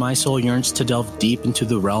do when my soul yearns to delve deep into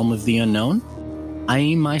the realm of the unknown? I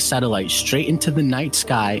aim my satellite straight into the night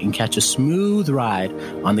sky and catch a smooth ride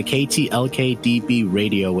on the KTLK-DB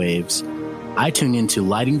radio waves. I tune into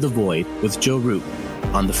Lighting the Void with Joe Root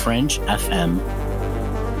on the Fringe FM.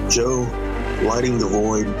 Joe, Lighting the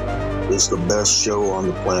Void is the best show on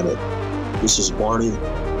the planet. This is Barney,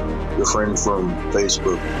 your friend from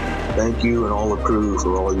Facebook. Thank you and all the crew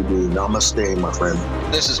for all you do. Namaste, my friend.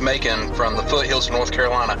 This is Macon from the foothills of North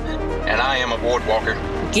Carolina, and I am a void walker.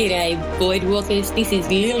 G'day, void walkers. This is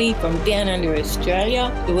Lily from down under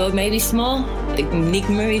Australia. The world may be small, the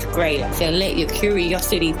enigma is greater. So let your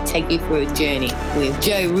curiosity take you for a journey with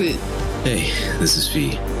Joe Root. Hey, this is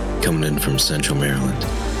V, coming in from Central Maryland,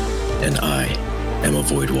 and I am a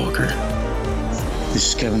void walker. This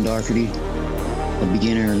is Kevin Doherty, a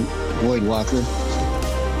beginner void walker.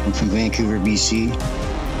 I'm from Vancouver, BC.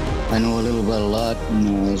 I know a little about a lot,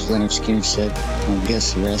 and as Leonard Skinner said, I'll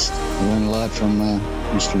guess the rest. I learned a lot from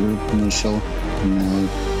Mr. Root in the show, and I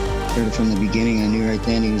heard it from the beginning. I knew right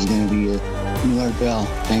then he was going to be a new Art Bell.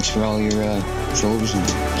 Thanks for all your shows, and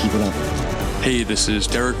keep it up. Hey, this is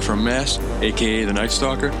Derek from Mass, a.k.a. the Night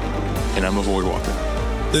Stalker, and I'm a void walker.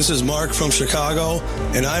 This is Mark from Chicago,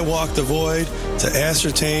 and I walk the void to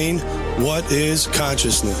ascertain what is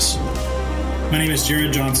consciousness. My name is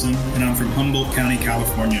Jared Johnson, and I'm from Humboldt County,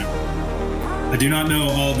 California. I do not know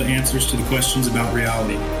all the answers to the questions about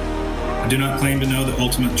reality. I do not claim to know the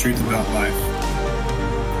ultimate truth about life.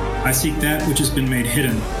 I seek that which has been made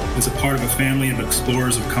hidden as a part of a family of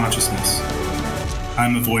explorers of consciousness.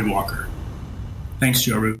 I'm a void walker. Thanks,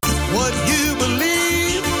 Joe Root. What you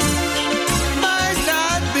believe might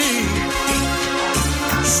not be.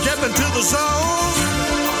 Step into the zone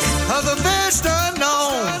of the vast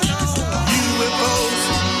unknown. UFOs,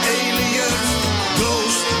 aliens,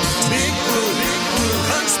 ghosts, Bigfoot,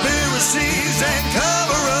 conspiracies and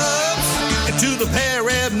cover-ups. Into the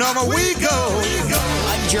paranormal we go.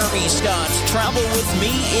 I'm Jeremy Scott. Travel with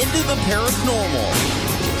me into the paranormal.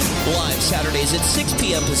 Live Saturdays at 6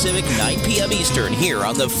 p.m. Pacific, 9 p.m. Eastern, here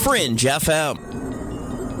on the Fringe FM.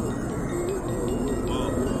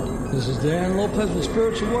 This is Dan Lopez with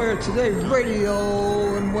Spiritual Warrior Today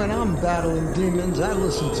Radio, and when I'm battling demons, I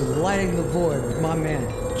listen to Lighting the Void with my man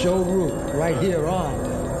Joe Root right here on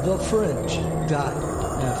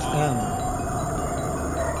thefringe.fm.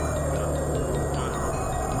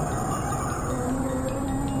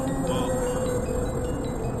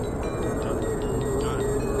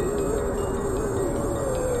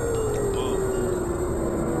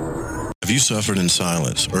 Have you suffered in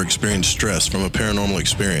silence or experienced stress from a paranormal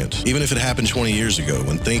experience? Even if it happened 20 years ago,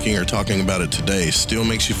 when thinking or talking about it today still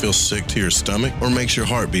makes you feel sick to your stomach or makes your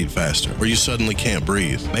heart beat faster, or you suddenly can't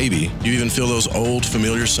breathe. Maybe you even feel those old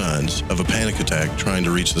familiar signs of a panic attack trying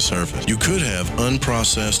to reach the surface. You could have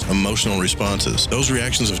unprocessed emotional responses. Those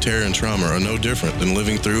reactions of terror and trauma are no different than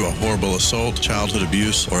living through a horrible assault, childhood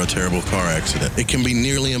abuse, or a terrible car accident. It can be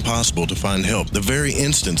nearly impossible to find help. The very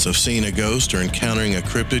instance of seeing a ghost or encountering a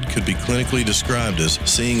cryptid could be clinically described as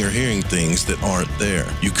seeing or hearing things that aren't there.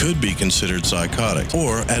 You could be considered psychotic,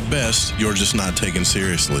 or at best, you're just not taken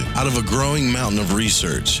seriously. Out of a growing mountain of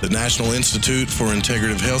research, the National Institute for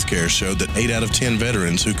Integrative Healthcare showed that 8 out of 10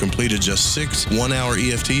 veterans who completed just 6 one-hour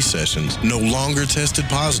EFT sessions no longer tested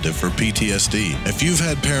positive for PTSD. If you've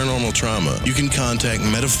had paranormal trauma, you can contact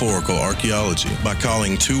Metaphorical Archaeology by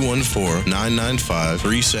calling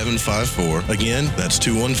 214-995-3754. Again, that's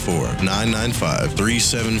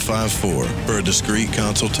 214-995-3754. For a discreet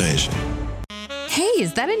consultation. Hey,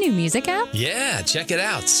 is that a new music app? Yeah, check it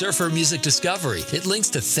out. Surfer Music Discovery. It links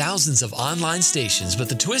to thousands of online stations, but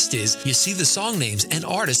the twist is you see the song names and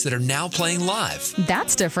artists that are now playing live.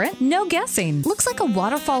 That's different. No guessing. Looks like a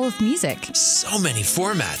waterfall of music. So many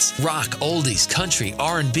formats. Rock, oldies, country,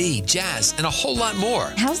 R&B, jazz, and a whole lot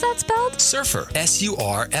more. How's that spelled? Surfer.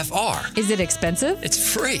 S-U-R-F-R. Is it expensive?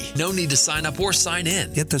 It's free. No need to sign up or sign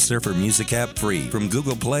in. Get the Surfer Music app free from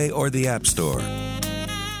Google Play or the App Store.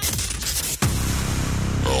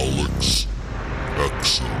 Alex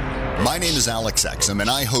Exum. My name is Alex Exum, and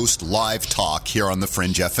I host Live Talk here on the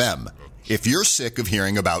Fringe FM. If you're sick of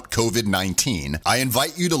hearing about COVID-19, I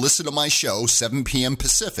invite you to listen to my show, 7 p.m.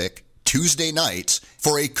 Pacific, Tuesday nights,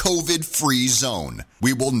 for a COVID-free zone.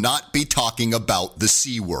 We will not be talking about the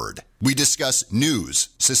C word. We discuss news,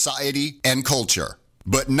 society, and culture,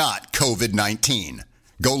 but not COVID-19.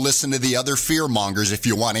 Go listen to the other fearmongers if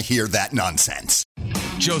you want to hear that nonsense.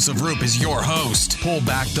 Joseph Roop is your host. Pull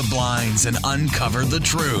back the blinds and uncover the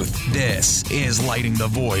truth. This is Lighting the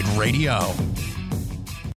Void Radio.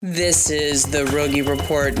 This is the Rogie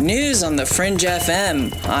Report news on the Fringe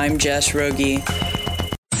FM. I'm Jess Rogie.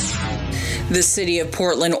 The city of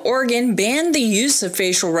Portland, Oregon banned the use of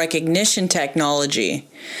facial recognition technology.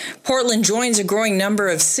 Portland joins a growing number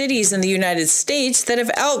of cities in the United States that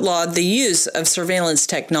have outlawed the use of surveillance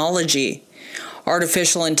technology.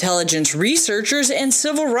 Artificial intelligence researchers and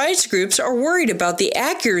civil rights groups are worried about the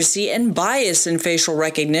accuracy and bias in facial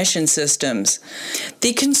recognition systems.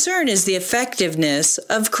 The concern is the effectiveness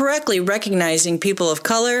of correctly recognizing people of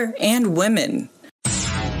color and women.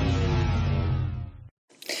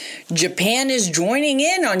 Japan is joining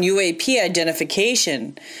in on UAP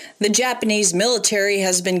identification. The Japanese military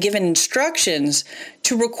has been given instructions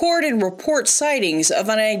to record and report sightings of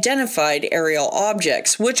unidentified aerial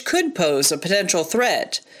objects, which could pose a potential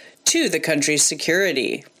threat to the country's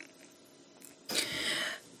security.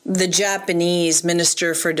 The Japanese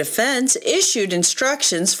Minister for Defense issued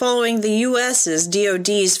instructions following the U.S.'s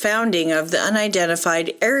DoD's founding of the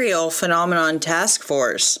Unidentified Aerial Phenomenon Task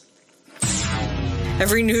Force.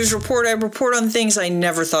 Every news report I report on things I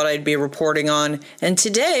never thought I'd be reporting on, and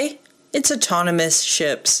today, it's autonomous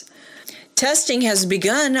ships. Testing has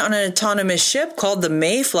begun on an autonomous ship called the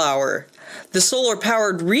Mayflower. The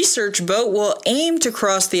solar-powered research boat will aim to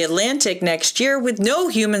cross the Atlantic next year with no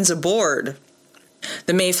humans aboard.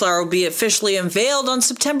 The Mayflower will be officially unveiled on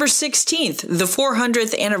September 16th, the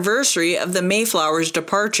 400th anniversary of the Mayflower's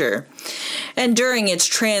departure. And during its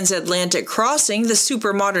transatlantic crossing, the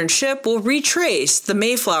super-modern ship will retrace the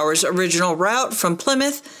Mayflower's original route from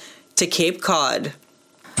Plymouth to Cape Cod.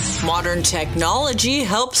 Modern technology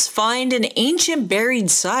helps find an ancient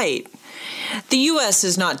buried site. The U.S.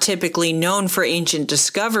 is not typically known for ancient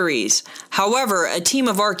discoveries. However, a team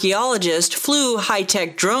of archaeologists flew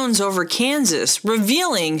high-tech drones over Kansas,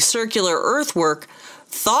 revealing circular earthwork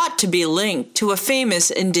thought to be linked to a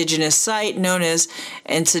famous indigenous site known as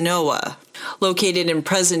Encinoa. Located in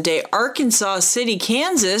present-day Arkansas City,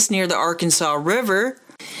 Kansas, near the Arkansas River,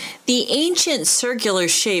 the ancient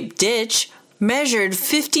circular-shaped ditch measured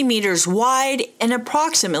 50 meters wide and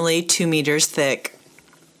approximately 2 meters thick.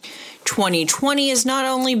 2020 has not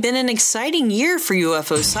only been an exciting year for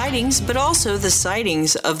UFO sightings, but also the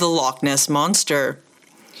sightings of the Loch Ness Monster.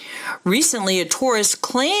 Recently, a tourist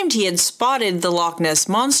claimed he had spotted the Loch Ness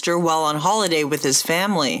Monster while on holiday with his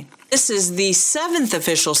family. This is the 7th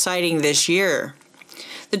official sighting this year.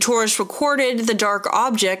 The tourist recorded the dark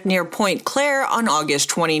object near Point Claire on August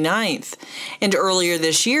 29th. And earlier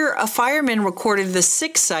this year, a fireman recorded the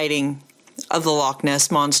 6th sighting of the Loch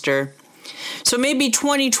Ness Monster. So maybe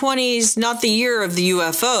 2020 is not the year of the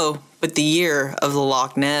UFO, but the year of the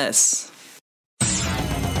Loch Ness.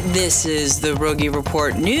 This is the Rogie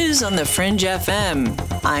Report news on the Fringe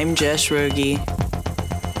FM. I'm Jess Rogie.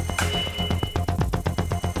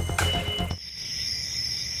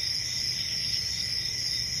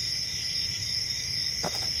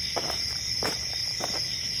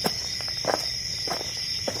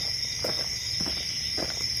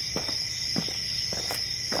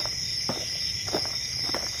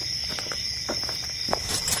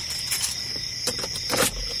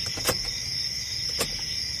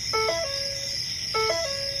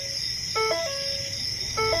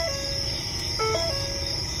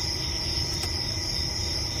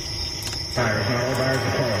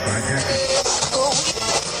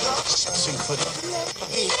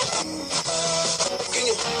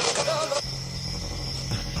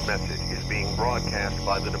 Message is being broadcast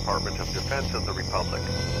by the Department of Defense of the Republic.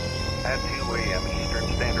 At 2 a.m. Eastern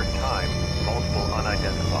Standard Time, multiple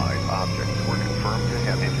unidentified objects were confirmed to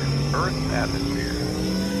have entered Earth's atmosphere.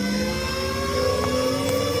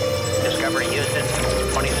 Discovery Houston,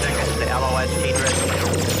 20 seconds to LOS Tidris.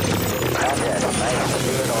 Contact, nice,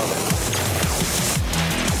 you're in orbit.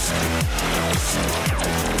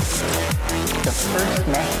 The first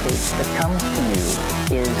message that comes to you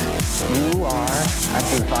is you are a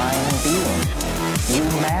divine being. You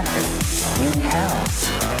matter. You count.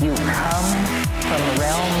 You come from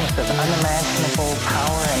realms of unimaginable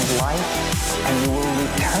power and light, and you will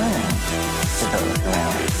return to those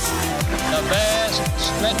realms. The vast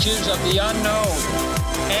stretches of the unknown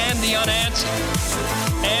and the unanswered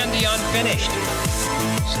and the unfinished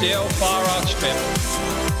still far outstrip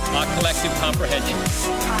our collective comprehension.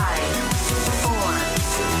 5, 4,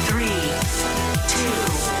 3, 2,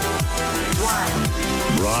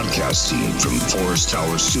 1. Broadcasting from Forest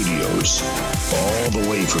Tower Studios, all the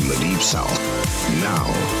way from the Deep South. Now,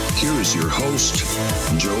 here is your host,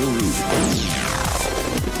 Joe Root.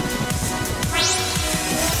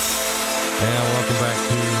 And welcome back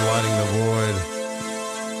to Lighting the Void.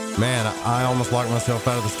 Man, I almost locked myself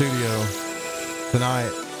out of the studio. Tonight,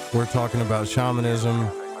 we're talking about shamanism,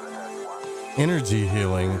 energy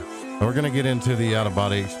healing, and we're going to get into the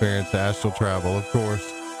out-of-body experience, the astral travel, of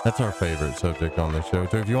course. That's our favorite subject on the show.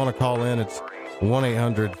 So if you want to call in, it's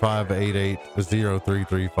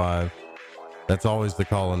 1-800-588-0335. That's always the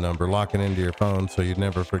call-in number. Lock it into your phone so you'd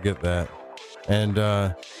never forget that. And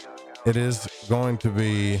it is going to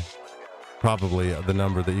be probably the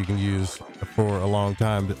number that you can use for a long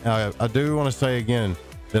time. I do want to say again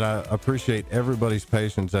that I appreciate everybody's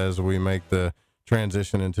patience as we make the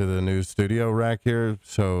transition into the new studio rack here.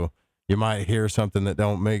 So you might hear something that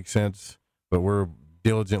don't make sense, but we're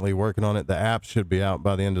diligently working on it. The apps should be out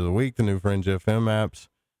by the end of the week, the new Fringe FM apps.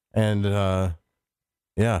 And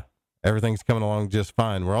yeah, everything's coming along just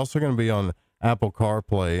fine. We're also going to be on Apple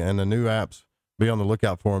CarPlay, and the new apps, be on the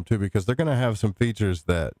lookout for them too, because they're going to have some features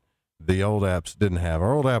that the old apps didn't have.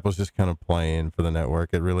 Our old app was just kind of playing for the network.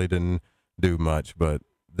 It really didn't do much, but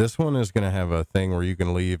this one is going to have a thing where you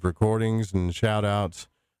can leave recordings and shout outs.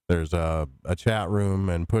 There's a chat room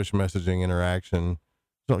and push messaging interaction.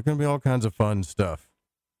 So it's going to be all kinds of fun stuff.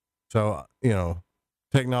 So, you know,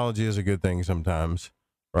 technology is a good thing sometimes,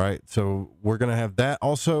 right? So we're going to have that.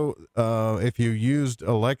 Also, if you used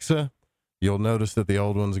Alexa, you'll notice that the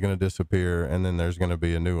old one's going to disappear, and then there's going to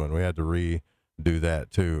be a new one. We had to redo that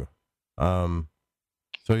too. So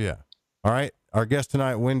yeah. All right. Our guest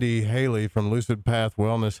tonight, Wendy Haley from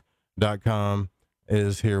lucidpathwellness.com,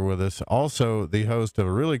 is here with us. Also the host of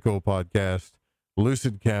a really cool podcast,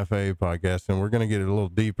 Lucid Cafe podcast. And we're going to get a little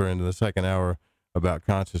deeper into the second hour about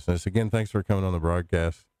consciousness. Again, thanks for coming on the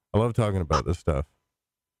broadcast. I love talking about this stuff.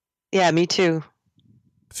 Yeah, me too.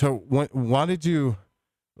 So why did you,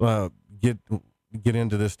 get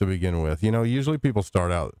into this to begin with? You know, usually people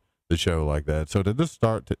start out the show like that. So did this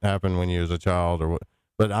start to happen when you was a child or what?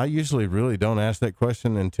 But I usually really don't ask that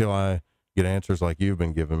question until I get answers like you've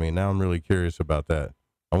been giving me. Now I'm really curious about that.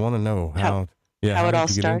 I want to know how it all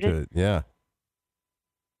started. Into it? Yeah.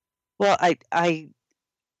 Well, I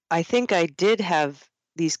think I did have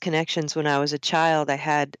these connections when I was a child. I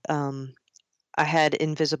had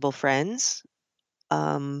invisible friends,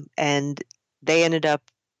 and they ended up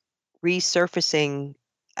resurfacing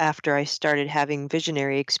after I started having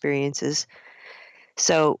visionary experiences.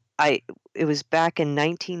 So it was back in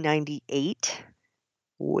 1998,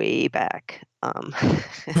 way back.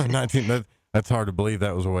 19, that's hard to believe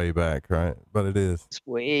that was way back, right? But it is. It's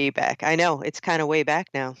way back. I know, it's kind of way back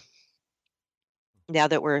now. Now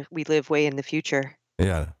that we live way in the future.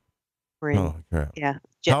 Yeah. We're in, crap. Yeah,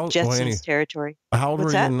 Jetsons territory. How old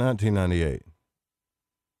were you in 1998?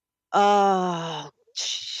 Oh,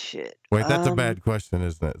 shit. Wait, that's a bad question,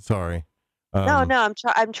 isn't it? Sorry. No, I'm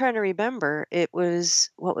trying to remember. It was,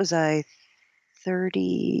 what was I,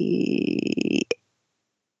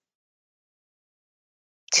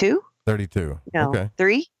 32? 32. No, okay.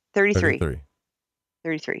 33.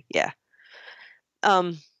 33, yeah.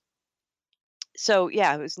 So,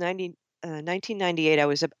 yeah, it was 1998. I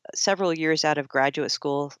was several years out of graduate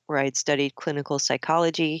school where I had studied clinical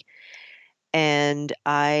psychology, and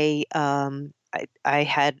I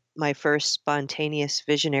had my first spontaneous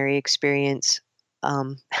visionary experience.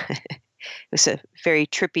 It was a very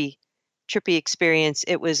trippy experience.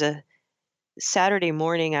 It was a Saturday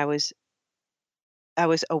morning. I was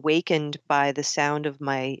awakened by the sound of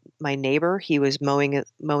my neighbor. He was mowing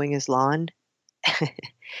his lawn,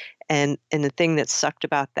 and the thing that sucked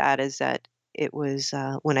about that is that it was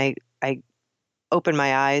when I opened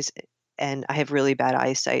my eyes, and I have really bad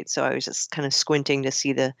eyesight, so I was just kind of squinting to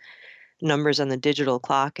see the numbers on the digital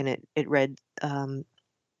clock, and it read like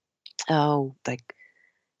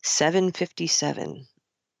 7:57.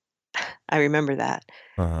 I remember that.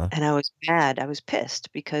 And I was mad. I was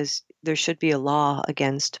pissed because there should be a law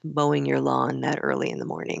against mowing your lawn that early in the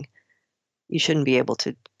morning. You shouldn't be able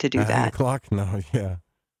to do that. 9 o'clock? No, yeah.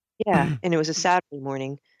 Yeah, and it was a Saturday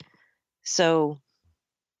morning. So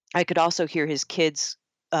I could also hear his kids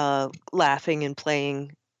laughing and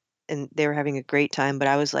playing, and they were having a great time, but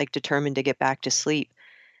I was like determined to get back to sleep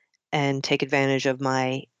and take advantage of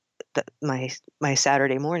my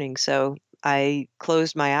Saturday morning. So I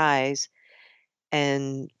closed my eyes,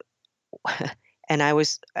 and I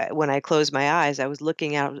was, when I closed my eyes, I was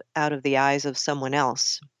looking out of the eyes of someone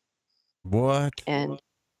else. What? And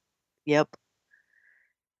yep.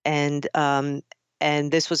 And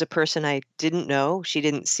this was a person I didn't know. She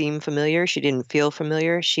didn't seem familiar. She didn't feel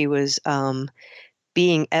familiar. She was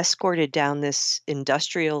being escorted down this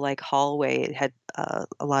industrial like hallway. It had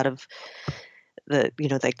a lot of the,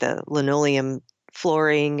 like the linoleum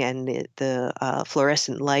flooring and the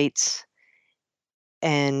fluorescent lights.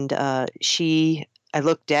 I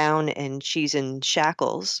look down and she's in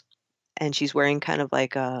shackles, and she's wearing kind of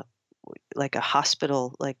like a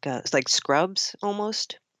hospital, it's like scrubs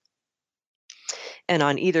almost. And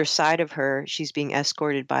on either side of her, she's being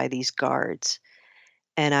escorted by these guards.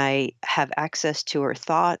 And I have access to her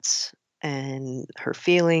thoughts and her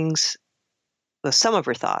feelings, well, some of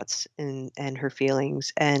her thoughts and her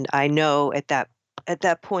feelings. And I know at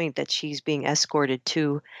that point that she's being escorted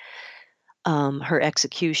to her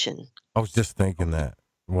execution. I was just thinking that.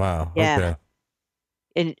 Wow. Yeah.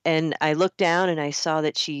 Okay. And I looked down and I saw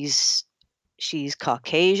that she's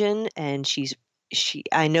Caucasian, and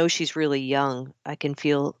I know she's really young. I can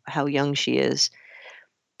feel how young she is.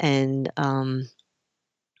 And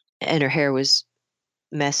her hair was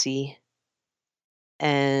messy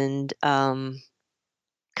and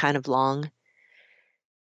kind of long.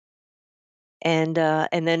 And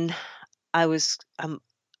then I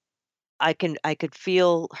could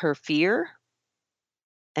feel her fear,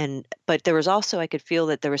 but there was also, I could feel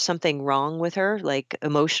that there was something wrong with her, like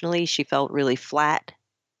emotionally she felt really flat,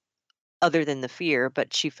 other than the fear,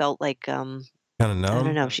 but she felt like kind of numb. I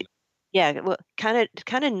don't know, well, kind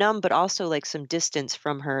of numb, but also like some distance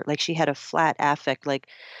from her, like she had a flat affect, like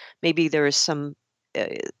maybe there was some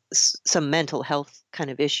mental health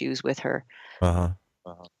kind of issues with her.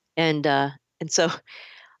 And so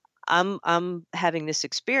I'm having this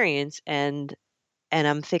experience, and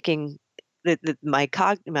I'm thinking that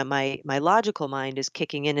my logical mind is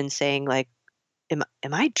kicking in and saying, like, am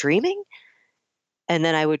I dreaming? And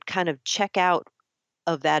then I would kind of check out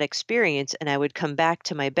of that experience, and I would come back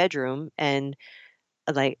to my bedroom, and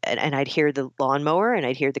I'd hear the lawnmower, and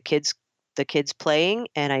I'd hear the kids playing,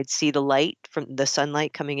 and I'd see the light from the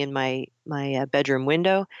sunlight coming in my bedroom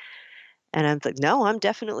window, and I'm like, no, I'm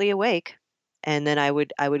definitely awake. And then I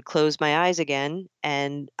would close my eyes again,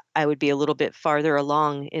 and I would be a little bit farther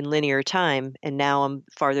along in linear time, and now I'm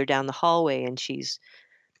farther down the hallway, and she's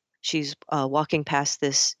walking past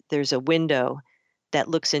this. There's a window that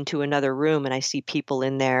looks into another room, and I see people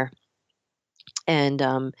in there. And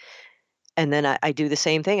then I do the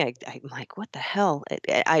same thing. I'm like, what the hell?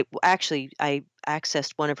 I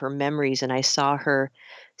accessed one of her memories, and I saw her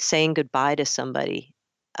saying goodbye to somebody.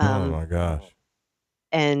 Oh my gosh.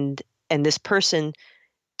 And this person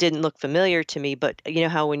didn't look familiar to me, but you know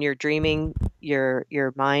how when you're dreaming,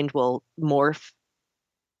 your mind will morph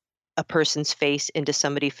a person's face into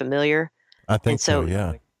somebody familiar. I think so.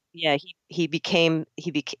 Yeah. Yeah.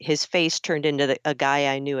 His face turned into a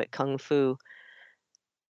guy I knew at Kung Fu.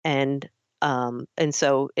 And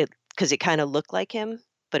so because it kind of looked like him,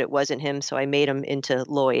 but it wasn't him. So I made him into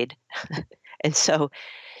Lloyd. And so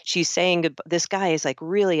she's saying, this guy is like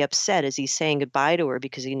really upset as he's saying goodbye to her,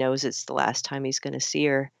 because he knows it's the last time he's going to see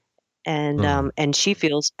her. And she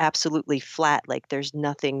feels absolutely flat, like there's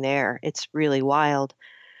nothing there. It's really wild.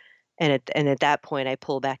 And at that point I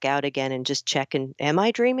pull back out again and just check, and am I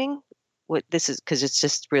dreaming? What this is, because it's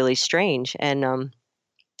just really strange. And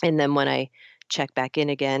then when I check back in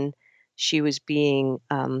again, she was being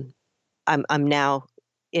I'm now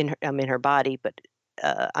I'm in her body, but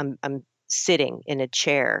I'm sitting in a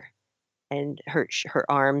chair, and her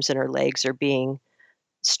arms and her legs are being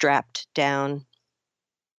strapped down,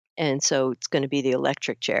 and so it's going to be the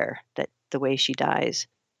electric chair, that the way she dies.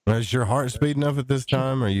 Is your heart speeding up at this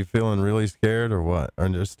time? Are you feeling really scared, or what? Or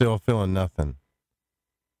you're still feeling nothing?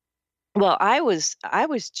 Well, I was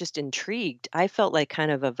just intrigued. I felt like kind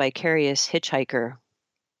of a vicarious hitchhiker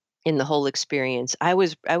in the whole experience. I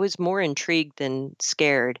was more intrigued than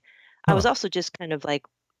scared. I was also just kind of like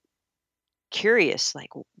curious, like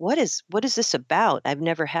what is this about? I've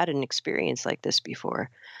never had an experience like this before.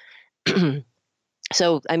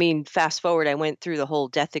 So, I mean, fast forward, I went through the whole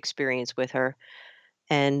death experience with her,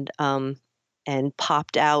 and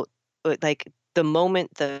popped out, like the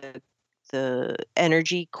moment the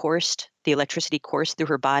energy coursed, the electricity coursed through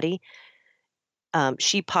her body,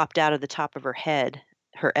 she popped out of the top of her head.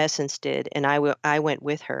 Her essence did, and I went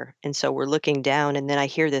with her. And so we're looking down, and then I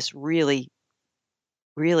hear this really,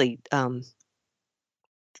 really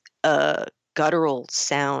guttural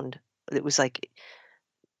sound. It was like,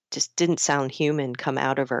 just didn't sound human, come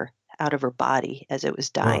out of her body as it was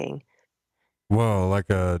dying. Whoa, like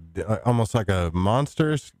almost like a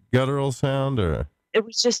monster's guttural sound, or it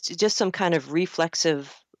was just some kind of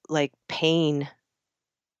reflexive, like pain,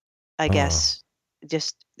 I guess,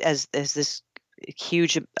 just as this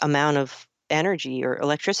huge amount of energy or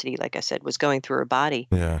electricity, like I said, was going through her body.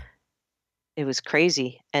 Yeah, it was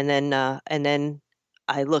crazy. And then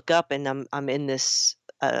I look up, and I'm in this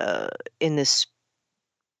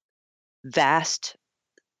vast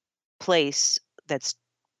place that's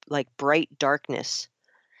like bright darkness.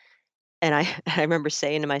 And I I remember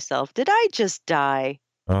saying to myself, "Did I just die?"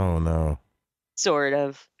 Oh no. Sort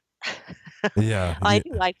of. Yeah. I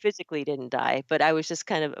knew I physically didn't die, but I was just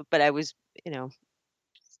but I was, you know,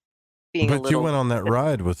 being a But you little. went on that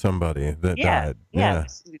ride with somebody that Yeah, died. yeah.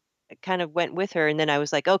 Yeah. I kind of went with her, and then I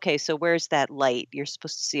was like, "Okay, so where's that light? You're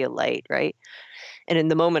supposed to see a light, right?" And in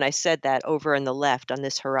the moment I said that, over on the left on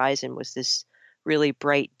this horizon was this really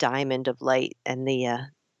bright diamond of light, and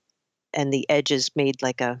the edges made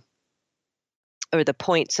like or the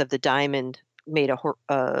points of the diamond made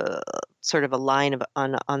sort of a line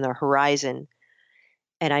on the horizon.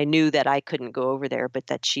 And I knew that I couldn't go over there, but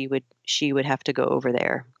that she would have to go over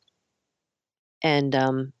there. And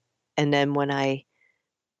then when I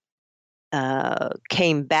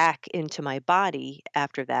came back into my body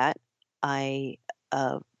after that, I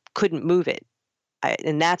couldn't move it.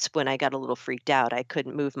 And that's when I got a little freaked out. I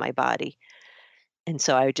couldn't move my body. And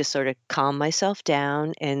so I just sort of calmed myself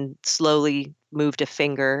down and slowly moved a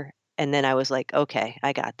finger. And then I was like, okay,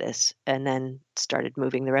 I got this. And then started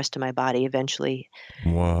moving the rest of my body eventually.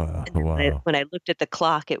 Wow. And then Wow. when I looked at the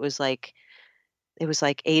clock, it was like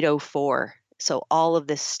 8:04. So all of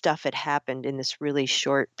this stuff had happened in this really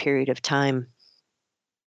short period of time.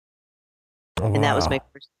 Wow. And that was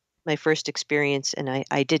my first experience, and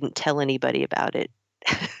I didn't tell anybody about it.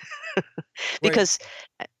 Because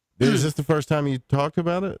Is this the first time you talked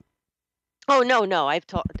about it? oh no, I've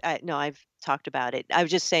talked about it. I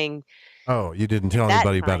was just saying Oh, you didn't tell that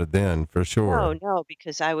anybody about time. it then, for sure. No,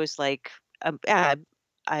 because I was like,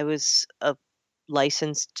 I was a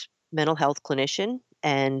licensed mental health clinician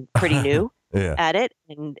and pretty new Yeah. at it,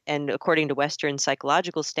 and according to Western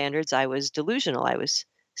psychological standards, I was delusional. I was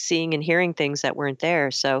seeing and hearing things that weren't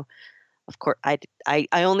there. So, of course, I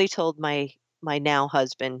only told my now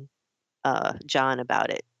husband, John, about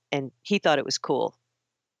it, and he thought it was cool.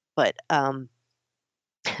 But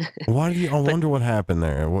Why do you? I wonder what happened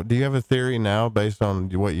there. What, do you have a theory now based on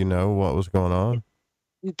what you know? What was going on?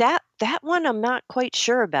 that one I'm not quite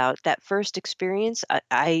sure about. That first experience,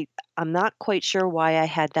 I'm not quite sure why I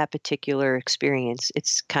had that particular experience.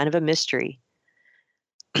 It's kind of a mystery.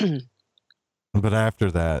 But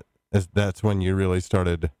after that, that's when you really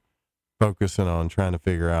started focusing on trying to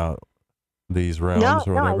figure out these realms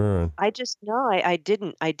or whatever. I just no, I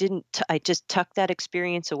didn't. I just tucked that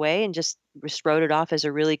experience away and just wrote it off as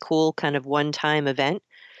a really cool kind of one-time event.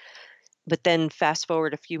 But then fast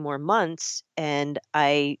forward a few more months, and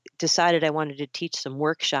I decided I wanted to teach some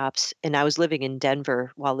workshops, and I was living in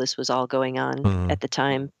Denver while this was all going on at the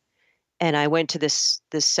time. And I went to this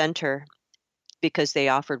center because they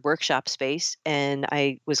offered workshop space, and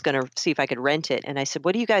I was going to see if I could rent it. And I said,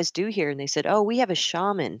 "What do you guys do here?" And they said, "Oh, we have a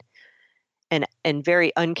shaman." And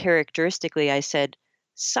very uncharacteristically, I said,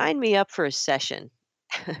 "Sign me up for a session."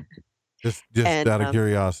 Just And out of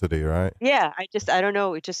curiosity, right? yeah, I don't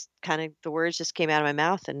know, it just kind of the words just came out of my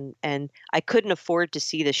mouth, and I couldn't afford to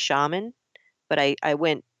see the shaman, but I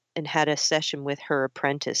went and had a session with her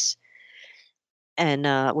apprentice, and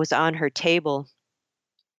was on her table,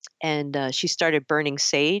 and she started burning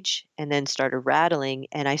sage and then started rattling,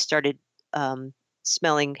 and I started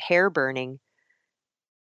smelling hair burning,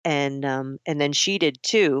 and then she did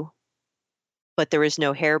too, but there was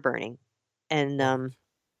no hair burning.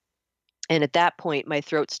 And at that point, my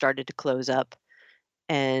throat started to close up,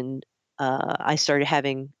 and I started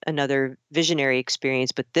having another visionary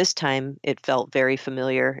experience. But this time, it felt very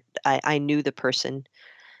familiar. I knew the person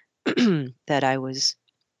that I was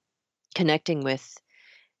connecting with,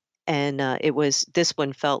 and this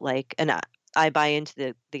one felt like, and I buy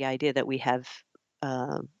into the idea that we have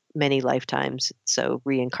many lifetimes, so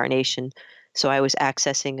reincarnation. So I was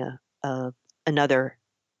accessing another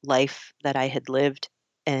life that I had lived.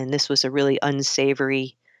 And this was a really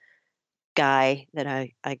unsavory guy that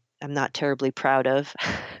I'm not terribly proud of,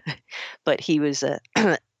 but he was a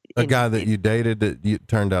guy that you dated that you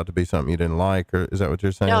turned out to be something you didn't like, or is that what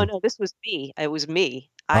you're saying? No, this was me. It was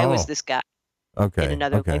me. I was this guy. Okay. In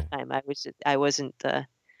another lifetime, I wasn't.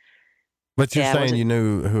 But you're saying you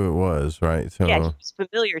knew who it was, right? So yeah, he was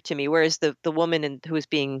familiar to me. Whereas the woman who was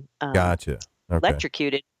being gotcha. Okay.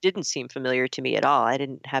 Electrocuted didn't seem familiar to me at all. I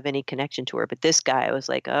didn't have any connection to her. But this guy, I was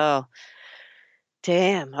like, oh,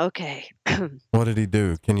 damn, okay. What did he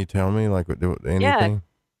do? Can you tell me, like, anything? Yeah,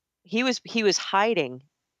 he was hiding,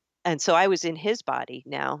 and so I was in his body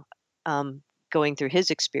now, going through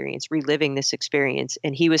his experience, reliving this experience,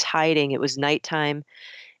 and he was hiding. It was nighttime,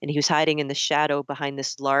 and he was hiding in the shadow behind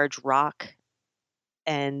this large rock,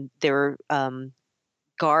 and there were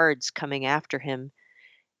guards coming after him.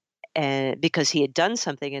 And because he had done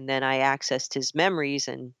something, and then I accessed his memories,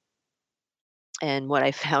 and And what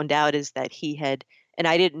I found out is that he had, and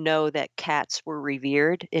I didn't know that cats were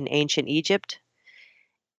revered in ancient Egypt.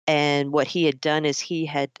 And what he had done is he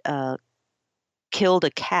had killed a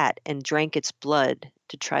cat and drank its blood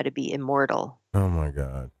to try to be immortal. Oh my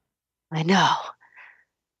God. I know.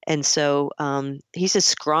 And so he's a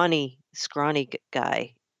scrawny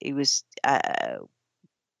guy. He was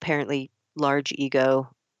apparently large ego.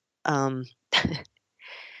 And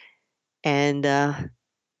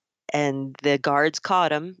the guards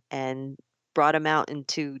caught him and brought him out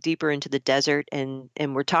deeper into the desert, and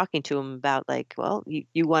we're talking to him about, like, well,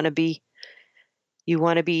 you want to be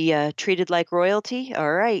treated like royalty?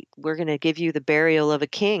 All right, we're going to give you the burial of a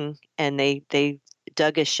king. And they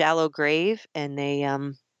dug a shallow grave, and they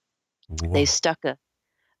stuck a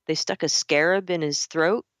scarab in his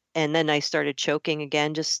throat, and then I started choking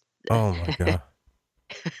again. Just oh my God.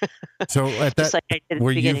 So at that, like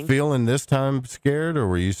were you feeling this time scared, or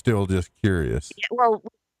were you still just curious? Yeah, well,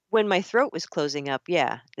 when my throat was closing up,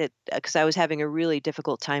 yeah, because I was having a really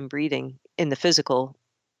difficult time breathing in the physical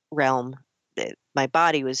realm. My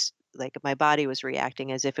body was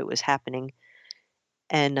reacting as if it was happening,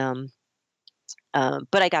 and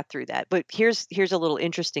but I got through that. But here's a little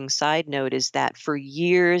interesting side note: is that for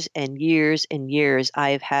years and years and years,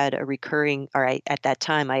 I've had a recurring, at that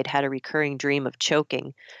time I had had a recurring dream of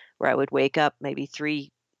choking, where I would wake up maybe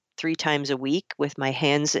three times a week with my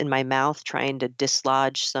hands in my mouth trying to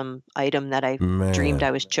dislodge some item that I dreamed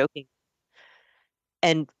I was choking.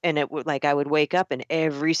 And it would, like, I would wake up, and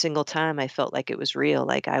every single time I felt like it was real,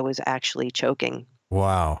 like I was actually choking.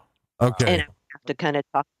 Wow. Okay. And I have to kind of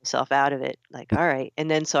talk myself out of it, like, all right. And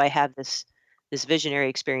then so I have this visionary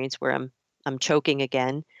experience where I'm choking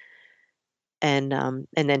again, and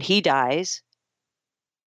then he dies,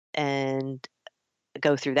 and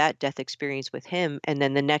go through that death experience with him. And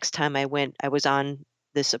then the next time I went, I was on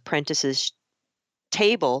this apprentice's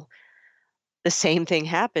table. The same thing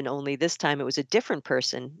happened, only this time it was a different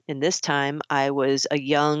person. And this time I was a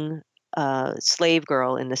young slave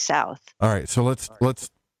girl in the South. All right. So let's,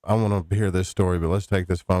 I want to hear this story, but let's take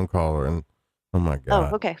this phone caller, and oh my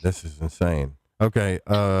God. Oh, okay. This is insane. Okay.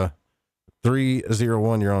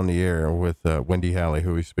 301, you're on the air with Wendy Halley.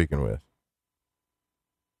 Who are we speaking with?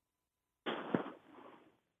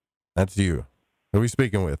 That's you. Who are we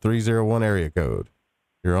speaking with? 301 area code.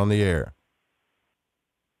 You're on the air.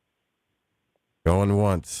 Going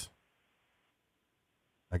once.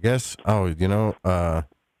 I guess. Oh, I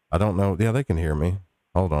don't know. Yeah, they can hear me.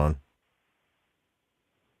 Hold on.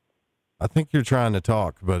 I think you're trying to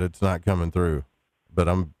talk, but it's not coming through. But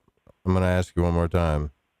I'm going to ask you one more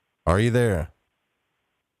time. Are you there?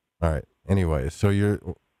 All right. Anyway, so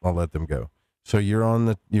I'll let them go. So you're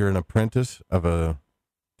an apprentice of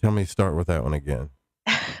tell me, start with that one again.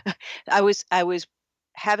 I was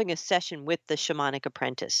having a session with the shamanic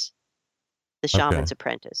apprentice, the shaman's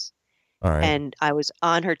apprentice. All right. And I was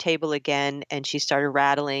on her table again, and she started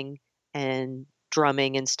rattling and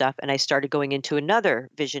drumming and stuff. And I started going into another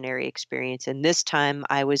visionary experience. And this time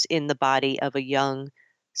I was in the body of a young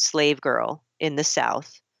slave girl in the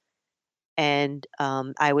South. And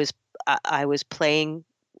I was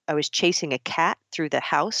chasing a cat through the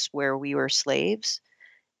house where we were slaves.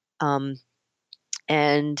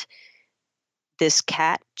 And this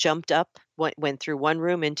cat jumped up, went through one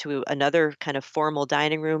room into another kind of formal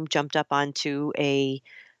dining room, jumped up onto a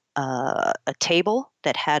table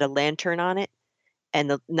that had a lantern on it,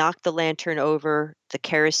 and knocked the lantern over. The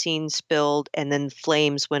kerosene spilled, and then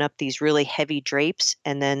flames went up these really heavy drapes,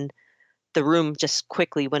 and then the room just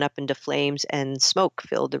quickly went up into flames, and smoke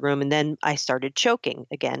filled the room. And then I started choking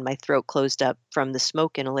again. My throat closed up from the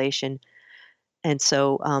smoke inhalation. And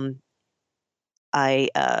so I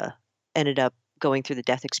ended up going through the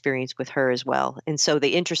death experience with her as well. And so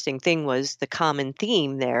the interesting thing was the common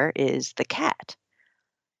theme there is the cat.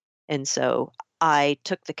 And so I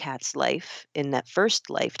took the cat's life in that first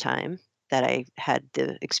lifetime that I had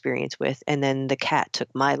the experience with, and then the cat took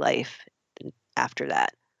my life after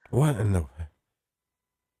that. What in the...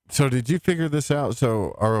 So did you figure this out?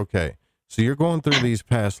 Okay. So you're going through these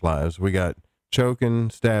past lives. We got choking,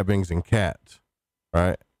 stabbings, and cats,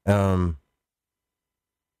 right?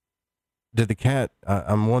 Did the cat,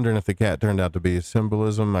 I'm wondering if the cat turned out to be a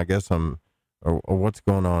symbolism, I guess or what's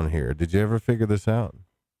going on here? Did you ever figure this out?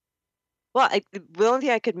 Well, the only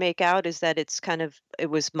thing I could make out is that it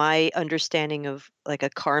was my understanding of like a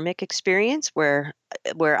karmic experience where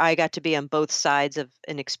I got to be on both sides of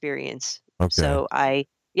an experience. Okay. So I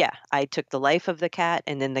took the life of the cat,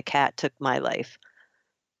 and then the cat took my life.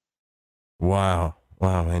 Wow.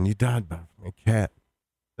 And you died by a cat.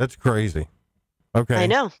 That's crazy. Okay. I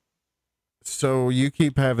know. so you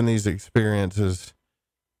keep having these experiences.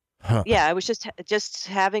 Huh. Yeah, I was just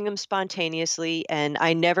having them spontaneously, and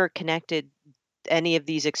I never connected any of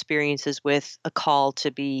these experiences with a call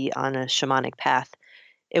to be on a shamanic path.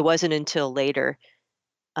 It wasn't until later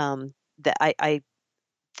that I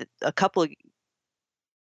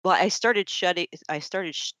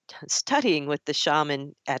started studying with the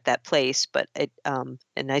shaman at that place, but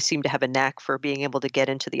and I seem to have a knack for being able to get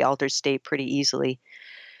into the altered state pretty easily.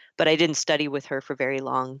 But I didn't study with her for very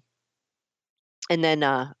long. And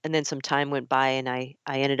then some time went by, and I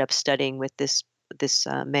ended up studying with this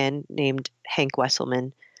man named Hank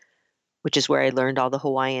Wesselman, which is where I learned all the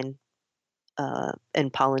Hawaiian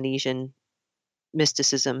and Polynesian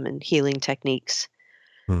mysticism and healing techniques.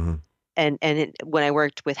 Mm-hmm. And when I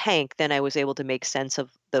worked with Hank, then I was able to make sense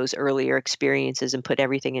of those earlier experiences and put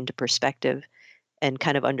everything into perspective and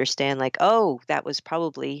kind of understand, like, oh, that was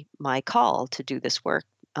probably my call to do this work.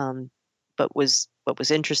 But what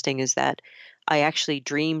was interesting is that I actually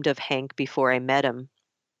dreamed of Hank before I met him,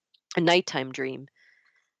 a nighttime dream,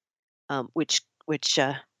 which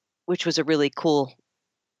was a really cool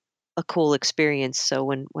experience. So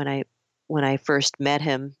when I first met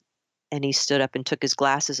him and he stood up and took his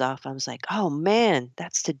glasses off, I was like, oh man,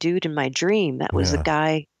 that's the dude in my dream. That was the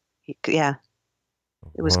guy. It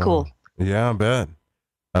was cool. Yeah,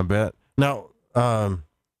 I bet. Now,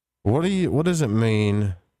 what does it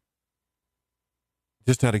mean?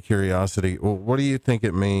 Just out of curiosity, what do you think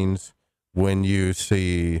it means when you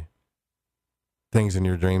see things in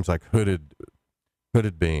your dreams like hooded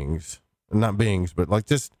beings? Not beings, but like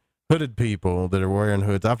just hooded people that are wearing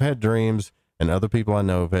hoods. I've had dreams, and other people I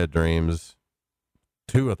know have had dreams.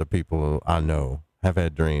 2 other people I know have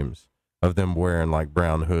had dreams of them wearing like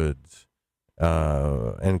brown hoods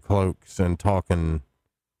and cloaks and talking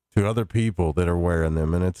to other people that are wearing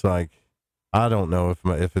them. And it's like, I don't know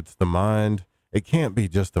if it's the mind. It can't be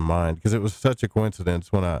just the mind, because it was such a coincidence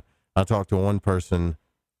when I talked to one person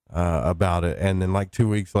about it, and then like 2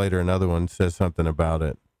 weeks later, another one says something about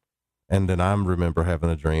it. And then I remember having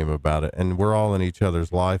a dream about it, and we're all in each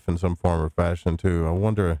other's life in some form or fashion too. I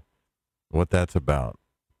wonder what that's about.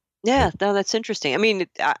 Yeah, no, that's interesting. I mean,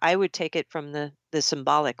 I would take it from the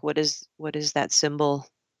symbolic. What does that symbol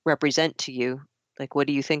represent to you? Like, what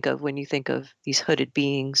do you think of when you think of these hooded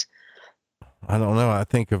beings? I don't know. I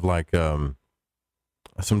think of like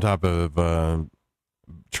some type of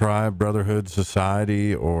tribe, brotherhood,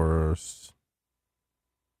 society, or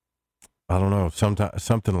I don't know,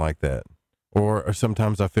 something like that. Or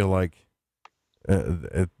sometimes I feel like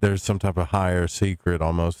there's some type of higher secret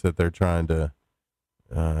almost that they're trying to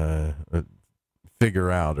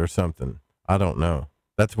figure out or something. I don't know.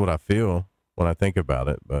 That's what I feel when I think about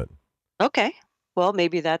it. But okay. Well,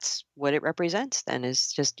 maybe that's what it represents then,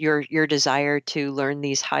 is just your desire to learn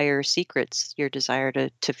these higher secrets, your desire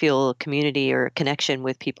to feel a community or a connection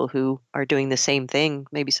with people who are doing the same thing,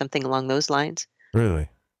 maybe something along those lines. Really?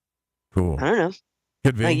 Cool. I don't know.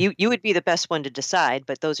 Could be. You would be the best one to decide,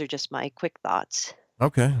 but those are just my quick thoughts.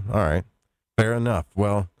 Okay. All right. Fair enough.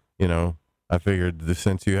 Well, I figured that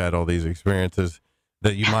since you had all these experiences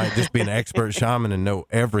that you might just be an expert shaman and know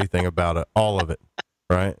everything about it, all of it.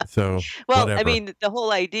 Right. So, well, whatever. I mean, the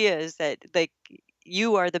whole idea is that like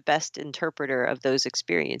you are the best interpreter of those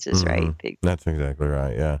experiences, right? That's exactly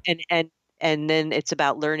right. Yeah. And then it's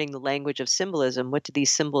about learning the language of symbolism. What do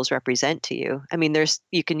these symbols represent to you? I mean,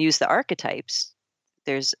 you can use the archetypes.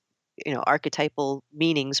 There's, archetypal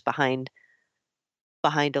meanings behind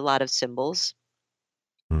a lot of symbols,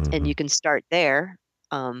 and you can start there.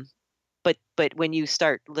 But when you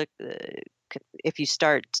start if you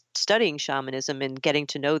start studying shamanism and getting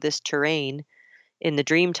to know this terrain in the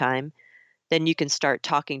dream time, then you can start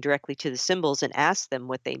talking directly to the symbols and ask them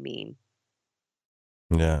what they mean.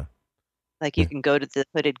 Yeah. Like you can go to the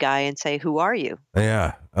hooded guy and say, "Who are you?"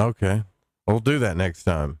 Yeah. Okay. We'll do that next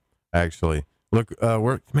time. Actually, look,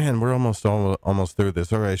 we're almost through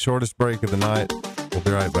this. All right. Shortest break of the night. We'll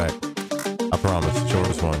be right back. I promise.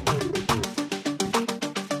 Shortest one.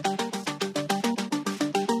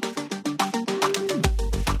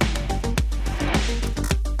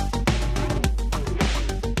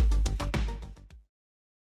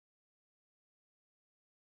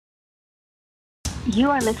 You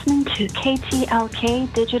are listening to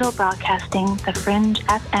KTLK Digital Broadcasting, The Fringe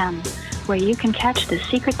FM, where you can catch the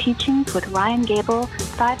secret teachings with Ryan Gable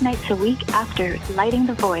 5 nights a week after Lighting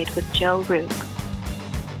the Void with Joe Roop.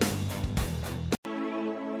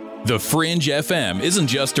 The Fringe FM isn't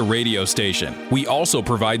just a radio station. We also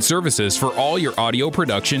provide services for all your audio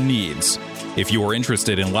production needs. If you are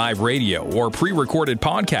interested in live radio or pre-recorded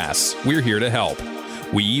podcasts, we're here to help.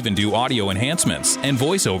 We even do audio enhancements and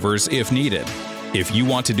voiceovers if needed. If you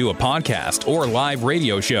want to do a podcast or live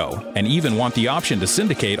radio show and even want the option to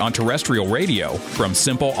syndicate on terrestrial radio, from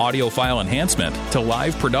simple audio file enhancement to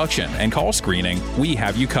live production and call screening, we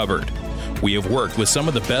have you covered. We have worked with some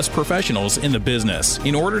of the best professionals in the business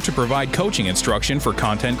in order to provide coaching instruction for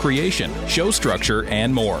content creation, show structure,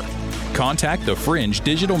 and more. Contact The Fringe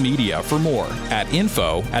Digital Media for more at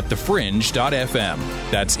info@thefringe.fm.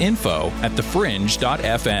 That's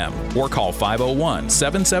info@thefringe.fm. Or call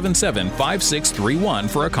 501-777-5631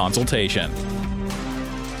 for a consultation.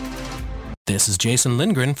 This is Jason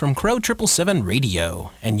Lindgren from Crow 777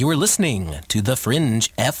 Radio, and you're listening to The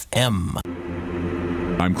Fringe FM.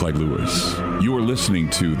 I'm Clyde Lewis. You're listening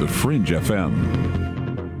to The Fringe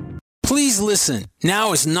FM. Please listen.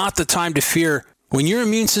 Now is not the time to fear. When your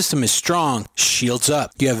immune system is strong, shields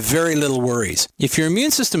up. You have very little worries. If your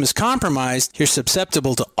immune system is compromised, you're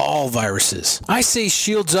susceptible to all viruses. I say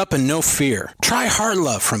shields up and no fear. Try Heart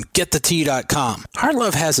Love from GetTheTea.com. Heart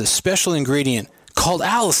Love has a special ingredient called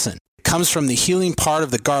allicin. It comes from the healing part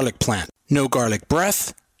of the garlic plant. No garlic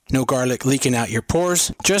breath, no garlic leaking out your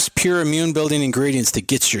pores, just pure immune-building ingredients that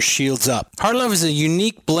gets your shields up. Heart Love is a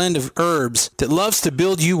unique blend of herbs that loves to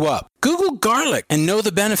build you up. Google garlic and know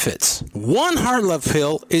the benefits. One Heart Love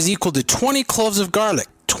pill is equal to 20 cloves of garlic.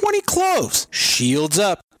 20 cloves! Shields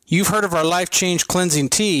up. You've heard of our Life Change Cleansing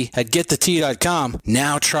Tea at GetTheTea.com.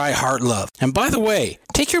 Now try Heart Love. And by the way,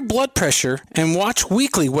 take your blood pressure and watch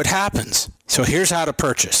weekly what happens. So here's how to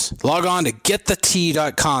purchase. Log on to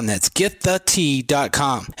GetTheTea.com. That's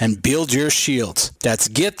GetTheTea.com and build your shields. That's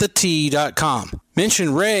GetTheTea.com.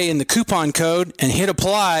 Mention Ray in the coupon code and hit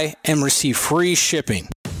apply and receive free shipping.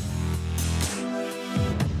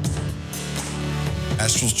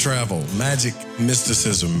 Astral travel, magic,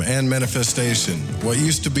 mysticism, and manifestation. What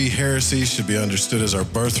used to be heresy should be understood as our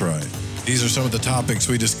birthright. These are some of the topics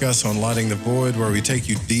we discuss on Lighting the Void, where we take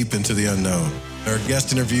you deep into the unknown. There are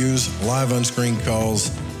guest interviews, live unscreened calls,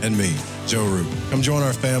 and me, Joe Root. Come join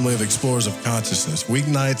our family of explorers of consciousness,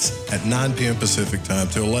 weeknights at 9 p.m. Pacific time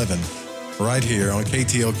to 11, right here on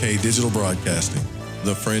KTLK Digital Broadcasting,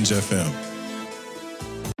 The Fringe FM.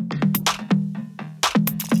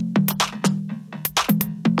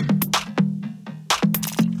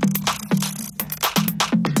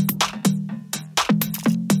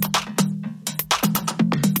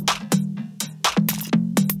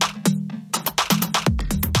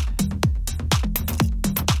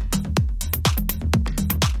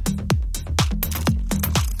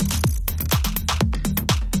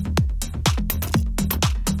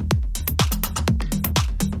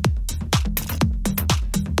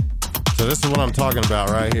 So this is what I'm talking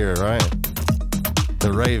about right here, right?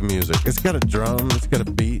 The rave music. It's got a drum, it's got a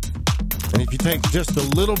beat. And if you take just a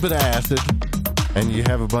little bit of acid and you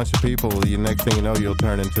have a bunch of people, the next thing you know, you'll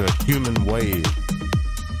turn into a human wave.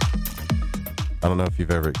 I don't know if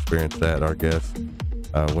you've ever experienced that, our guest,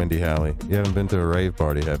 Wendy Halley. You haven't been to a rave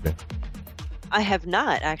party, have you? I have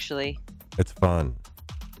not, actually. It's fun.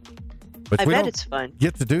 But I bet it's fun.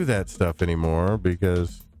 Get to do that stuff anymore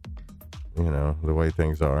because, you know, the way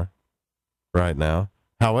things are right now.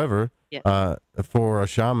 However, for a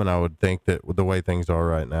shaman, I would think that the way things are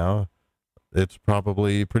right now, it's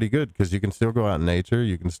probably pretty good because you can still go out in nature.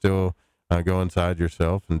 You can still go inside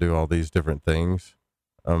yourself and do all these different things.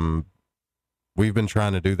 We've been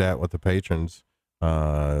trying to do that with the patrons.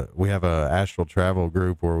 We have a astral travel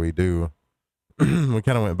group where we do, we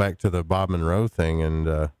kind of went back to the Bob Monroe thing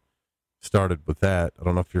and started with that. I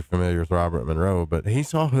don't know if you're familiar with Robert Monroe, but he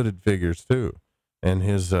saw hooded figures too in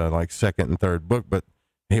his like second and third book. But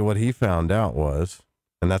what he found out was,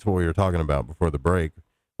 and that's what we were talking about before the break,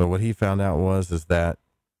 but what he found out is that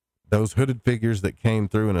those hooded figures that came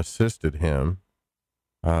through and assisted him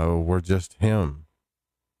were just him.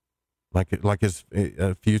 Like his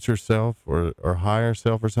future self or higher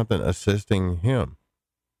self or something assisting him.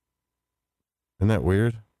 Isn't that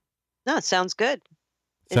weird? No, it sounds good.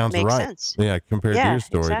 Sounds makes right. Sense. Yeah, compared to your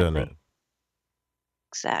story, exactly. doesn't it?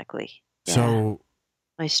 Exactly. Yeah. So,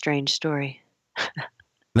 my strange story.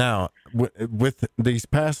 Now, with these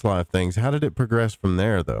past life things, how did it progress from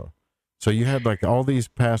there, though? So you had like all these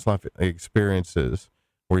past life experiences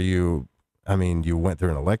where you went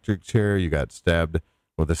through an electric chair, you got stabbed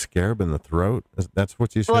with a scarab in the throat. That's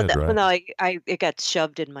what you said, right? No, it got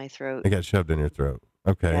shoved in my throat. It got shoved in your throat.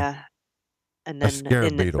 Okay. Yeah. And then a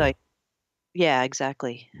scarab beetle. Yeah,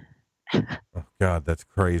 exactly. Oh God, that's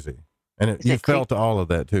crazy. And you felt all of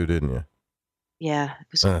that too, didn't you? Yeah,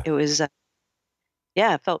 it was.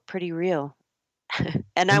 Yeah, it felt pretty real.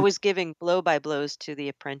 And I was giving blow by blows to the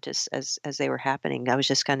apprentice as they were happening. I was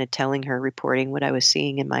just kind of telling her, reporting what I was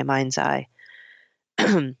seeing in my mind's eye.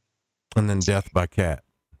 And then death by cat.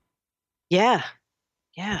 Yeah.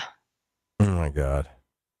 Oh my God.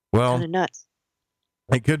 Well, kind of nuts.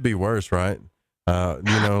 It could be worse, right?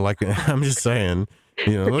 Like I'm just saying,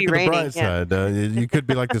 look at the bright side. You could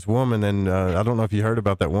be like this woman, and I don't know if you heard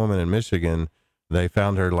about that woman in Michigan. They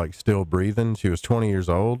found her like still breathing. She was 20 years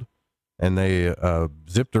old, and they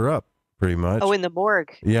zipped her up pretty much. Oh, in the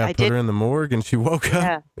morgue. Yeah, put her in the morgue, and she woke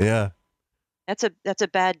up. Yeah. That's a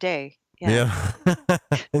bad day. Yeah.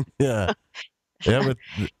 Yeah. But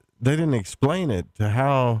they didn't explain it to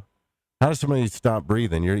how does somebody stop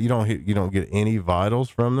breathing? You don't get any vitals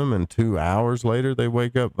from them, and 2 hours later they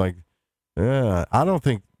wake up. Like, yeah, I don't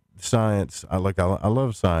think science. I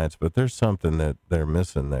love science, but there's something that they're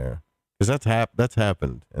missing there, because that's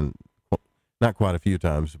happened, and not quite a few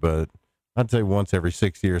times, but I'd say once every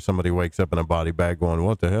 6 years somebody wakes up in a body bag going,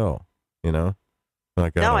 "What the hell?"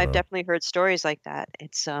 Like, no, I've definitely heard stories like that.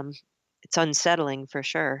 It's unsettling for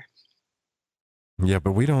sure. Yeah,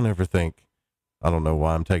 but we don't ever think. I don't know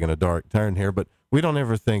why I'm taking a dark turn here, but we don't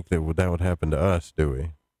ever think that would happen to us, do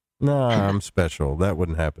we? No, I'm special. That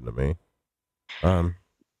wouldn't happen to me.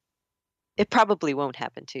 It probably won't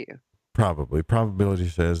happen to you. Probably. Probability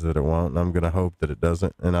says that it won't, and I'm going to hope that it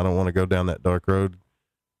doesn't, and I don't want to go down that dark road.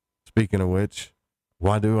 Speaking of which,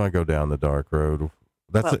 why do I go down the dark road?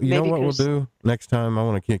 You know what we'll do? Next time, I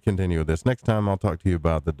want to continue with this. Next time, I'll talk to you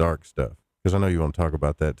about the dark stuff, because I know you want to talk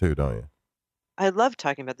about that too, don't you? I love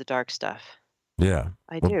talking about the dark stuff. Yeah.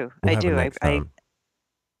 I do. I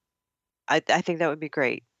think that would be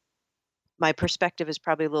great. My perspective is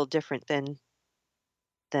probably a little different than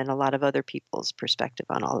a lot of other people's perspective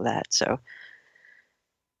on all of that. So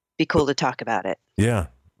be cool to talk about it. Yeah.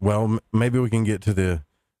 Well, maybe we can get to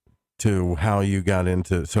how you got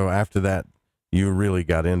into, so after that, you really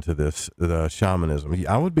got into the shamanism.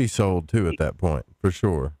 I would be sold too at that point, for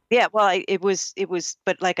sure. Yeah. Well, it was,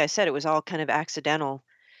 but like I said, it was all kind of accidental.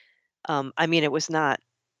 It was not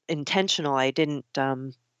intentional. I didn't,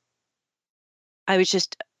 I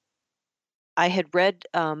had read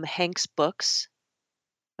Hank's books.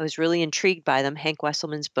 I was really intrigued by them, Hank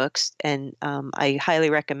Wesselman's books, and I highly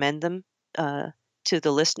recommend them to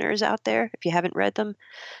the listeners out there if you haven't read them.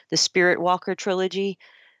 The Spirit Walker trilogy,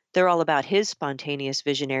 they're all about his spontaneous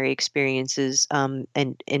visionary experiences, and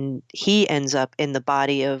he ends up in the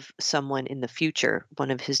body of someone in the future,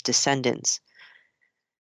 one of his descendants.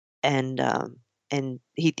 And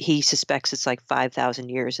he suspects it's like 5,000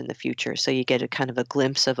 years in the future. So you get a kind of a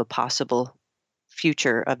glimpse of a possible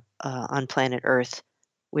future on planet Earth,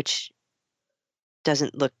 which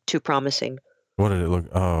doesn't look too promising. What did it look?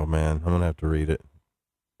 Oh man, I'm gonna have to read it.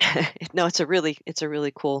 No, it's a really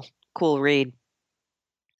cool read.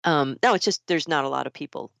 No, it's just there's not a lot of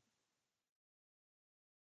people.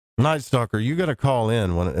 Night Stalker, you got to call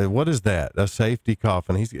in. What is that? A safety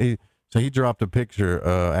coffin? So he dropped a picture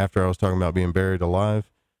after I was talking about being buried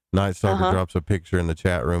alive. Night Stalker drops a picture in the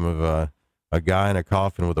chat room of a guy in a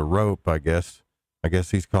coffin with a rope, I guess. I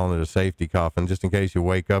guess he's calling it a safety coffin. Just in case you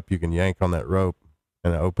wake up, you can yank on that rope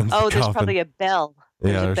and it opens the coffin. There's probably a bell.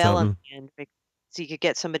 There's a bell something. on the end, so you could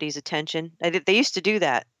get somebody's attention. They used to do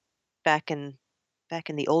that back in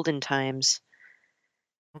the olden times.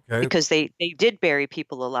 Okay. Because they did bury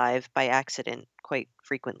people alive by accident quite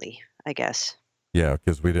frequently, I guess. Yeah,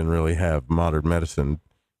 because we didn't really have modern medicine.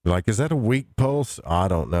 Like, is that a weak pulse? I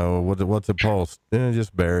don't know. What's a pulse?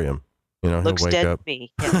 Just bury him. He'll Looks wake dead up. to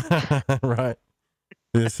me. Yeah. Right.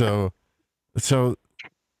 So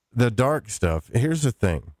the dark stuff. Here's the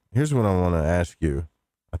thing. Here's what I want to ask you.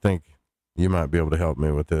 I think you might be able to help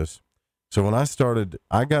me with this. So when I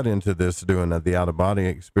got into this doing the out of body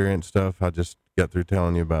experience stuff. I just got through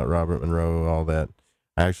telling you about Robert Monroe, all that.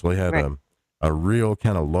 I actually had a real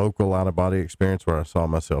kind of local out of body experience where I saw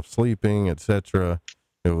myself sleeping, etc.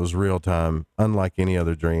 It was real time, unlike any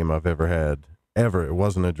other dream I've ever had. Ever. It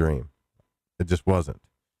wasn't a dream. It just wasn't.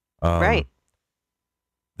 Right.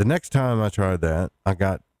 The next time I tried that, I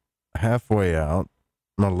got halfway out.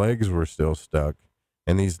 My legs were still stuck,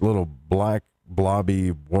 and these little black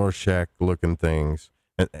blobby Rorschach looking things,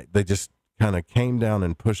 and they just kind of came down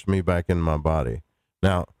and pushed me back in my body.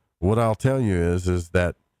 Now, what I'll tell you is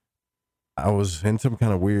that I was in some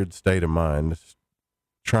kind of weird state of mind,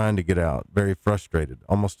 trying to get out, very frustrated,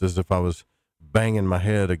 almost as if I was banging my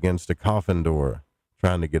head against a coffin door,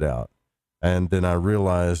 trying to get out. And then I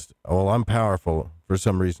realized, I'm powerful for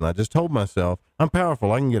some reason. I just told myself, I'm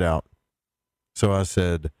powerful, I can get out. So I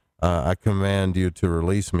said, I command you to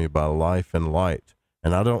release me by life and light.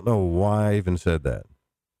 And I don't know why I even said that.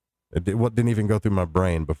 It didn't even go through my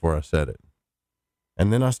brain before I said it.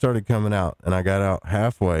 And then I started coming out, and I got out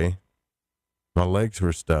halfway. My legs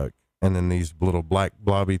were stuck, and then these little black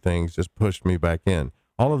blobby things just pushed me back in.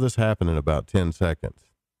 All of this happened in about 10 seconds.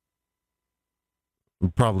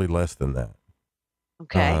 Probably less than that.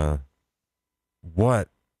 Okay. What,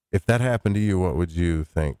 if that happened to you, what would you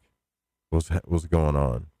think was going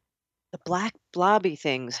on? The black blobby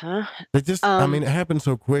things, huh? They just, I mean, it happened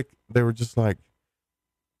so quick. They were just like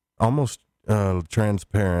almost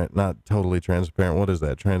transparent, not totally transparent. What is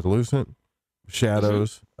that? Translucent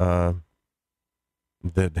shadows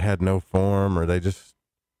that had no form, or they just,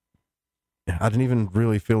 I didn't even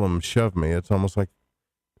really feel them shove me. It's almost like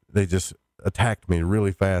they just attacked me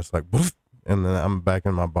really fast, like, woof, and then I'm back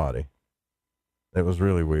in my body. It was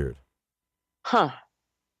really weird. Huh.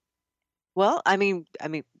 Well, I mean,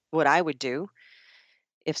 what I would do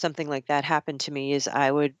if something like that happened to me is I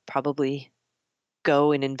would probably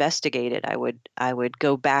go and investigate it. I would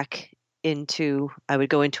go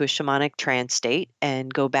into a shamanic trance state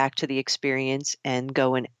and go back to the experience and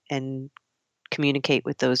go and communicate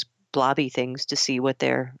with those blobby things to see what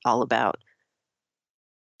they're all about.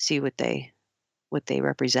 See what they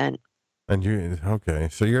represent. And okay.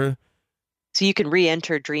 So you can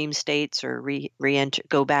re-enter dream states or re-enter,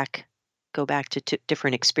 go back to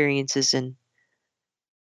different experiences and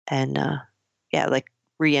like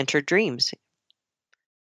re-enter dreams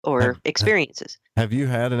or experiences. Have you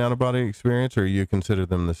had an out-of-body experience, or you consider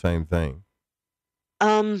them the same thing?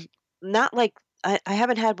 Not like I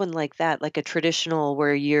haven't had one like that, like a traditional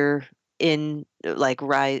where you're in like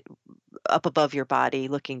right up above your body,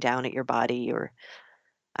 looking down at your body, or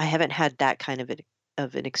I haven't had that kind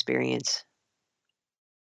of an experience.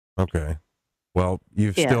 Okay. Well,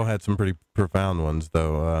 you've still had some pretty profound ones,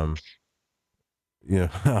 though.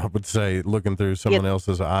 I would say looking through someone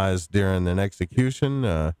else's eyes during an execution,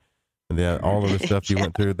 all of the stuff you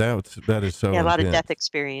went through, that is so a lot intense. of death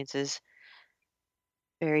experiences.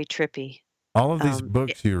 Very trippy. All of these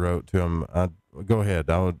books you wrote to him. Go ahead.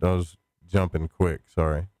 I was jumping quick.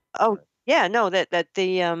 Sorry. Oh yeah, no. That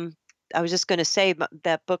the I was just going to say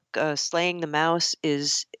that book, Slaying the Mouse,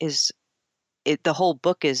 the whole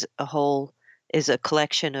book is a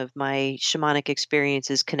collection of my shamanic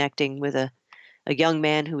experiences connecting with a young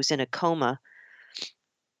man who was in a coma,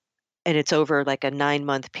 and it's over like a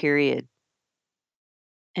 9-month period.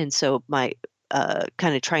 And so my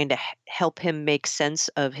kind of trying to help him make sense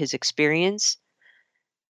of his experience.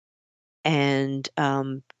 And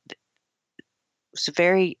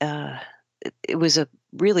it was a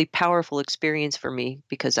really powerful experience for me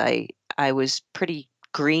because I was pretty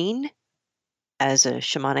green as a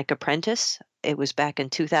shamanic apprentice. It was back in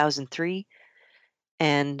 2003.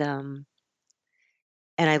 And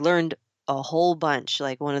I learned a whole bunch.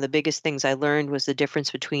 Like one of the biggest things I learned was the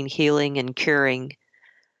difference between healing and curing.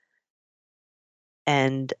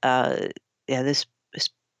 And this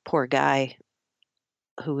poor guy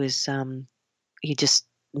who was he just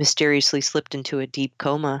mysteriously slipped into a deep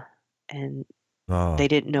coma, and they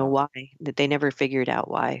didn't know why. They never figured out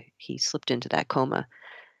why he slipped into that coma.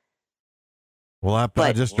 Well,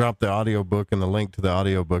 I just dropped the audiobook and the link to the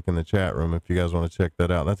audiobook in the chat room if you guys want to check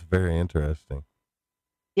that out. That's very interesting.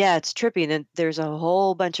 Yeah, it's trippy. And then there's a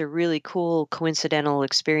whole bunch of really cool coincidental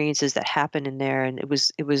experiences that happen in there. And it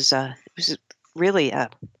was really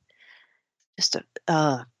just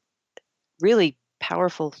a really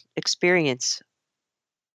powerful experience.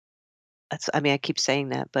 I keep saying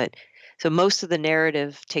that, but so most of the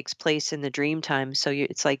narrative takes place in the dream time. So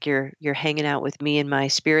it's like you're hanging out with me and my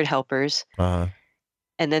spirit helpers. Uh-huh.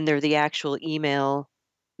 And then there are the actual email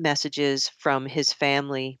messages from his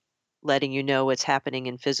family letting you know what's happening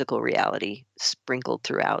in physical reality sprinkled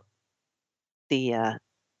throughout the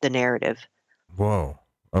narrative. Whoa.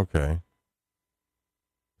 Okay.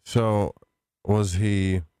 So was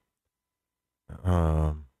he,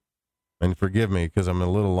 and forgive me because I'm a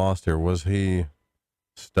little lost here. Was he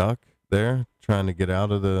stuck there trying to get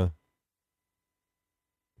out of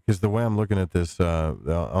because the way I'm looking at this,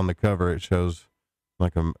 on the cover, it shows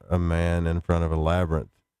like a man in front of a labyrinth.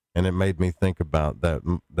 And it made me think about that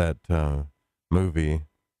movie.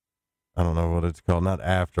 I don't know what it's called, not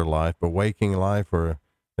Afterlife, but Waking Life, where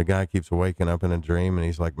the guy keeps waking up in a dream and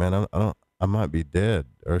he's like, man, I might be dead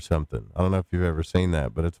or something. I don't know if you've ever seen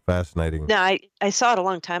that, but it's fascinating. No, I saw it a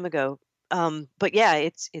long time ago. But yeah,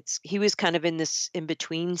 he was kind of in this in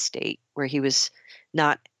between state where he was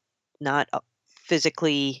not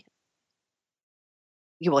physically,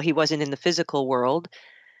 he wasn't in the physical world,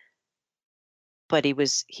 but he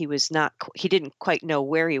didn't quite know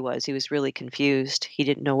where he was. He was really confused. He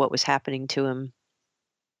didn't know what was happening to him.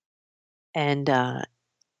 And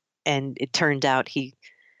it turned out he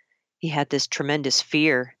had this tremendous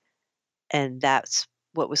fear, and that's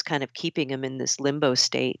what was kind of keeping him in this limbo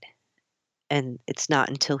state. And it's not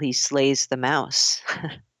until he slays the mouse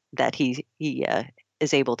that he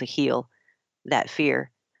is able to heal that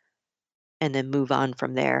fear and then move on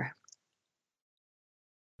from there.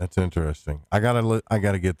 That's interesting. I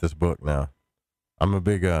gotta get this book now. I'm a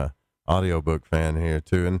big audiobook fan here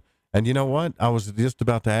too. And you know what? I was just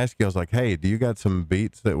about to ask you, I was like, hey, do you got some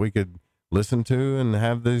beats that we could listen to and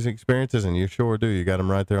have these experiences? And you sure do. You got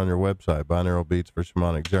them right there on your website. Binaural beats for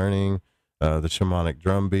shamanic journeying, the shamanic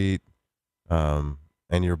drum beat, and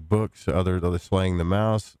your books, the Slaying the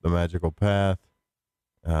Mouse, The Magical Path.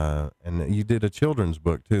 And you did a children's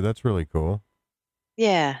book too. That's really cool.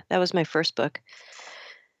 Yeah, that was my first book.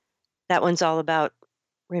 That one's all about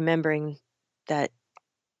remembering that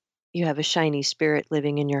you have a shiny spirit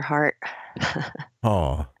living in your heart.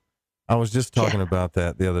 Oh, I was just talking about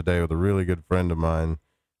that the other day with a really good friend of mine,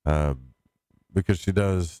 because she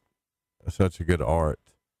does such a good art.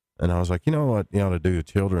 And I was like, you know what? You ought to do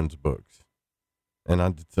children's books. And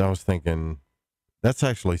I was thinking, that's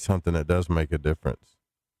actually something that does make a difference,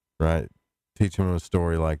 right? Teach them a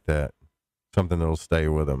story like that, something that'll stay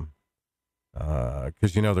with them.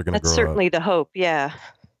 Because they're going to grow up. That's certainly the hope, yeah.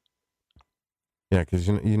 Yeah, because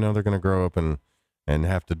they're going to grow up and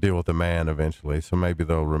have to deal with a man eventually. So maybe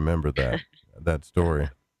they'll remember that story.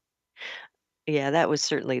 Yeah, that was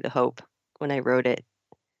certainly the hope when I wrote it.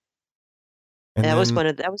 And that was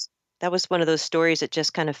one of those stories that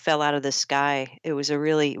just kind of fell out of the sky. It was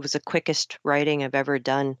the quickest writing I've ever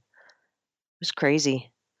done. It was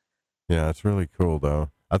crazy. Yeah, it's really cool though.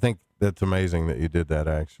 I think that's amazing that you did that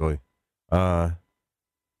actually.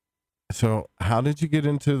 So how did you get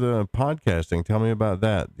into the podcasting? Tell me about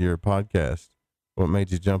that, your podcast. What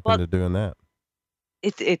made you jump into doing that?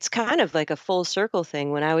 It's kind of like a full circle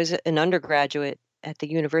thing. When I was an undergraduate at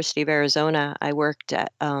the University of Arizona, I worked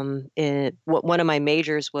at one of my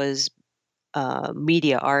majors was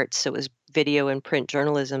media arts. So it was video and print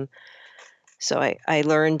journalism. So I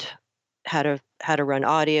learned how to run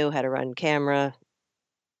audio, how to run camera,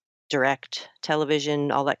 direct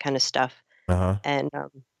television, all that kind of stuff. Uh-huh.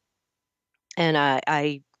 And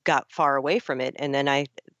I got far away from it, and then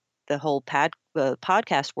the whole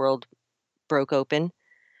podcast world broke open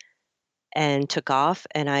and took off,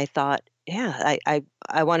 and I thought, yeah,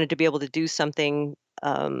 I wanted to be able to do something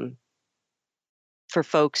for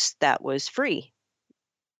folks that was free,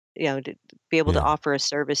 to be able to offer a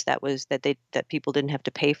service that people didn't have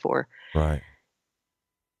to pay for. Right.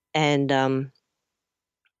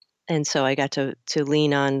 And so I got to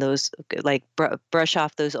lean on those, like brush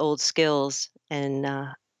off those old skills and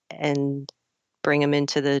bring them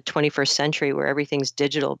into the 21st century where everything's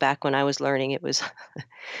digital. Back when I was learning, it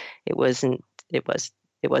wasn't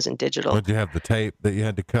digital. Did you have the tape that you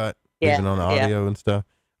had to cut using on audio and stuff?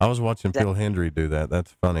 I was watching Phil Hendry do that.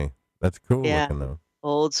 That's funny. That's cool looking though.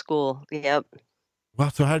 Old school. Yep. Well,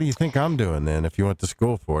 so how do you think I'm doing then? If you went to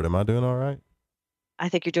school for it, am I doing all right? I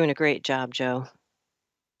think you're doing a great job, Joe.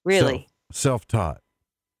 Really. Self-taught.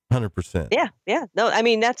 100%. Yeah. No, I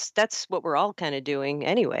mean, that's what we're all kind of doing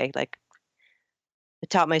anyway. Like I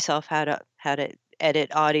taught myself how to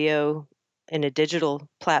edit audio in a digital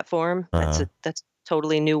platform. Uh-huh. That's a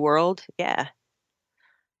totally new world. Yeah.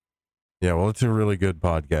 Yeah, well, it's a really good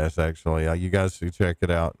podcast, actually. You guys should check it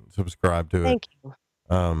out. Subscribe to it. Thank you.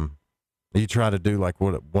 You try to do like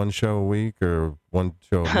one show a week or one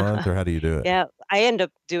show a month, or how do you do it? Yeah, I end up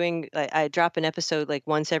doing. I drop an episode like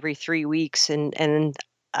once every 3 weeks, and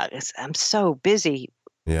I'm so busy.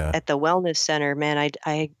 Yeah. At the wellness center, man,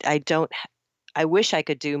 I don't. I wish I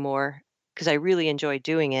could do more because I really enjoy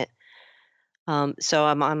doing it. So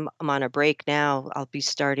I'm on a break now. I'll be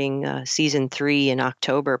starting season 3 in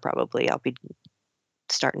October probably. I'll be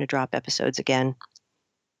starting to drop episodes again.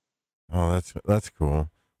 Oh, that's cool.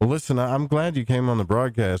 Well, listen, I'm glad you came on the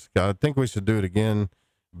broadcast. I think we should do it again.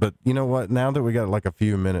 But you know what? Now that we got like a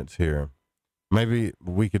few minutes here, maybe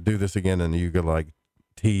we could do this again and you could like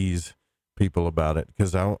tease people about it.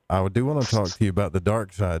 Because I do want to talk to you about the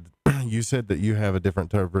dark side. You said that you have a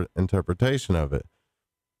different interpretation of it.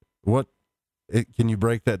 Can you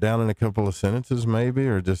break that down in a couple of sentences maybe,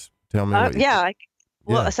 or just tell me what you think?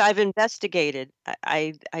 So I've investigated.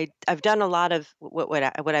 I've done a lot of what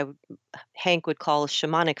Hank would call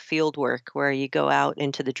shamanic field work, where you go out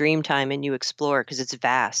into the dream time and you explore because it's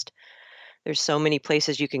vast. There's so many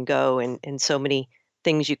places you can go and so many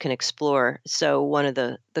things you can explore. So one of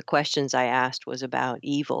the questions I asked was about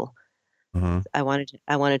evil. Mm-hmm. I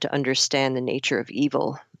wanted to understand the nature of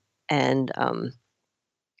evil, and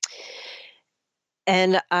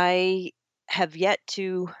I have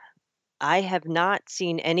not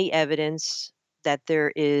seen any evidence that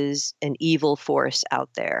there is an evil force out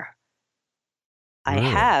there.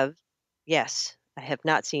 Really? Yes, I have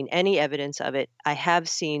not seen any evidence of it. I have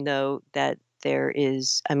seen, though, that there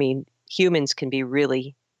is, I mean, humans can be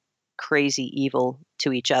really crazy evil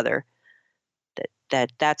to each other.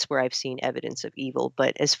 That's where I've seen evidence of evil.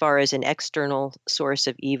 But as far as an external source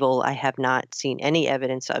of evil, I have not seen any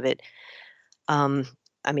evidence of it. I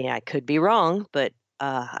mean, I could be wrong, but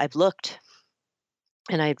I've looked,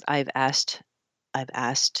 and I've asked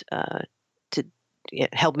to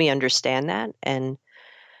help me understand that, and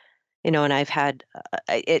and I've had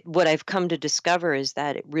what I've come to discover is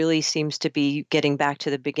that it really seems to be getting back to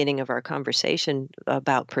the beginning of our conversation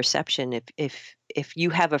about perception. If you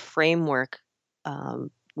have a framework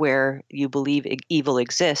where you believe evil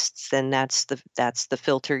exists, then that's the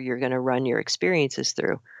filter you're going to run your experiences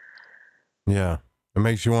through. Yeah. It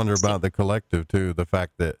makes you wonder about the collective too, the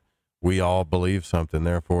fact that we all believe something,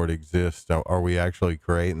 therefore it exists. Are we actually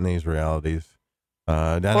creating these realities?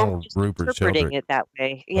 I know Rupert interpreting Sheldrake, it that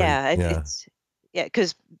way. Yeah. yeah. It's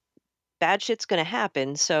because bad shit's going to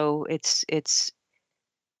happen. So it's,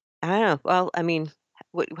 I don't know. Well, I mean,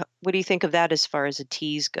 what do you think of that as far as a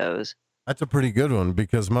tease goes? That's a pretty good one,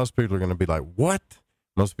 because most people are going to be like, what?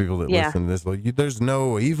 Most people that listen to this, like, there's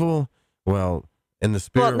no evil. Well, in the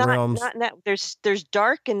spirit realms, there's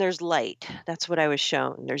dark and there's light. That's what I was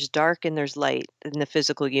shown. There's dark and there's light in the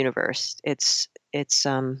physical universe. It's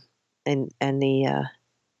and the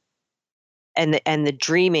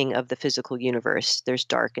dreaming of the physical universe. There's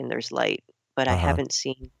dark and there's light, but I haven't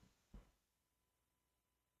seen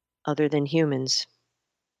other than humans.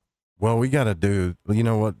 well, we got to do, you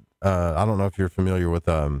know what? I don't know if you're familiar with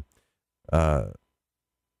Skeptico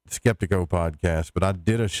podcast, but I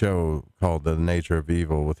did a show called The Nature of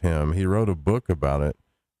Evil with him. He wrote a book about it,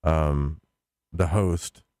 the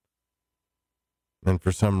host, and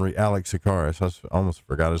for some reason, Alex Sakaris, I almost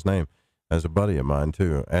forgot his name, as a buddy of mine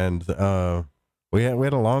too. And we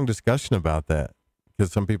had a long discussion about that,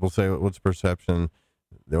 because some people say, what's perception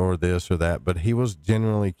or this or that, but he was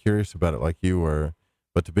genuinely curious about it like you were.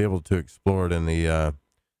 But to be able to explore it in the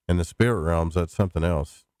spirit realms, that's something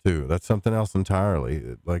else too. That's something else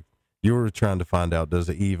entirely. Like you were trying to find out, does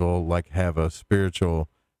the evil like have a spiritual,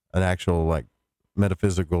 an actual like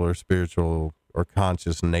metaphysical or spiritual or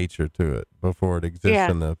conscious nature to it before it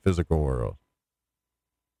exists in the physical world?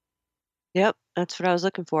 Yep, that's what I was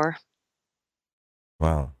looking for.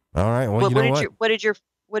 Wow. All right. Well, what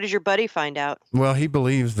did your buddy find out? Well, he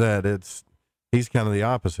believes that he's kind of the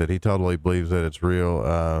opposite. He totally believes that it's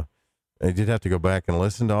real. You'd have to go back and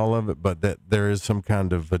listen to all of it, but that there is some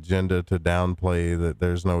kind of agenda to downplay that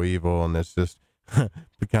there's no evil, and it's just kind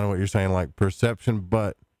of what you're saying, like perception.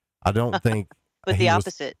 But I don't think. But the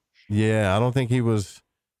opposite. I don't think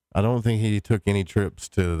he took any trips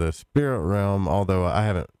to the spirit realm, although I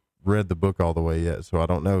haven't read the book all the way yet, so I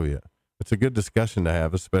don't know yet. It's a good discussion to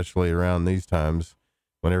have, especially around these times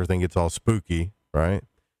when everything gets all spooky, right?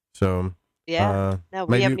 So no,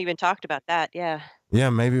 we haven't even talked about that. Yeah,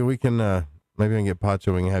 maybe we can get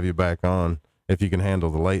Pacho. We can have you back on if you can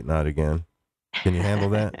handle the late night again. Can you handle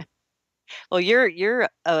that? Well, you're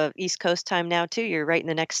East Coast time now too. You're right in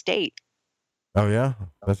the next state. Oh yeah,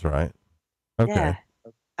 that's right. Okay. Yeah.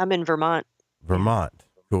 I'm in Vermont. Vermont,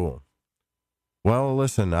 cool. Well,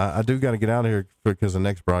 listen, I do got to get out of here because the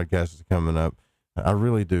next broadcast is coming up. I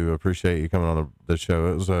really do appreciate you coming on the show.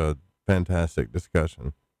 It was a fantastic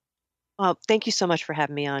discussion. Well, thank you so much for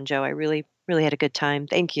having me on, Joe. I really, really had a good time.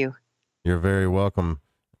 Thank you. You're very welcome.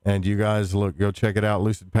 And you guys, go check it out,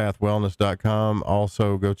 lucidpathwellness.com.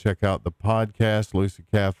 Also, go check out the podcast, Lucid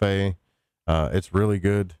Cafe. It's really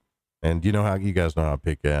good. And you guys know how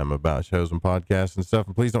picky I am about shows and podcasts and stuff.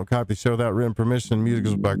 And please don't copy the show without written permission. Music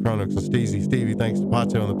is by Chronix and Steezy. Stevie, thanks to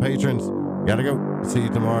Pacho and the patrons. Gotta go. See you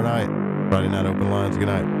tomorrow night. Friday night open lines. Good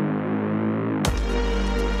night.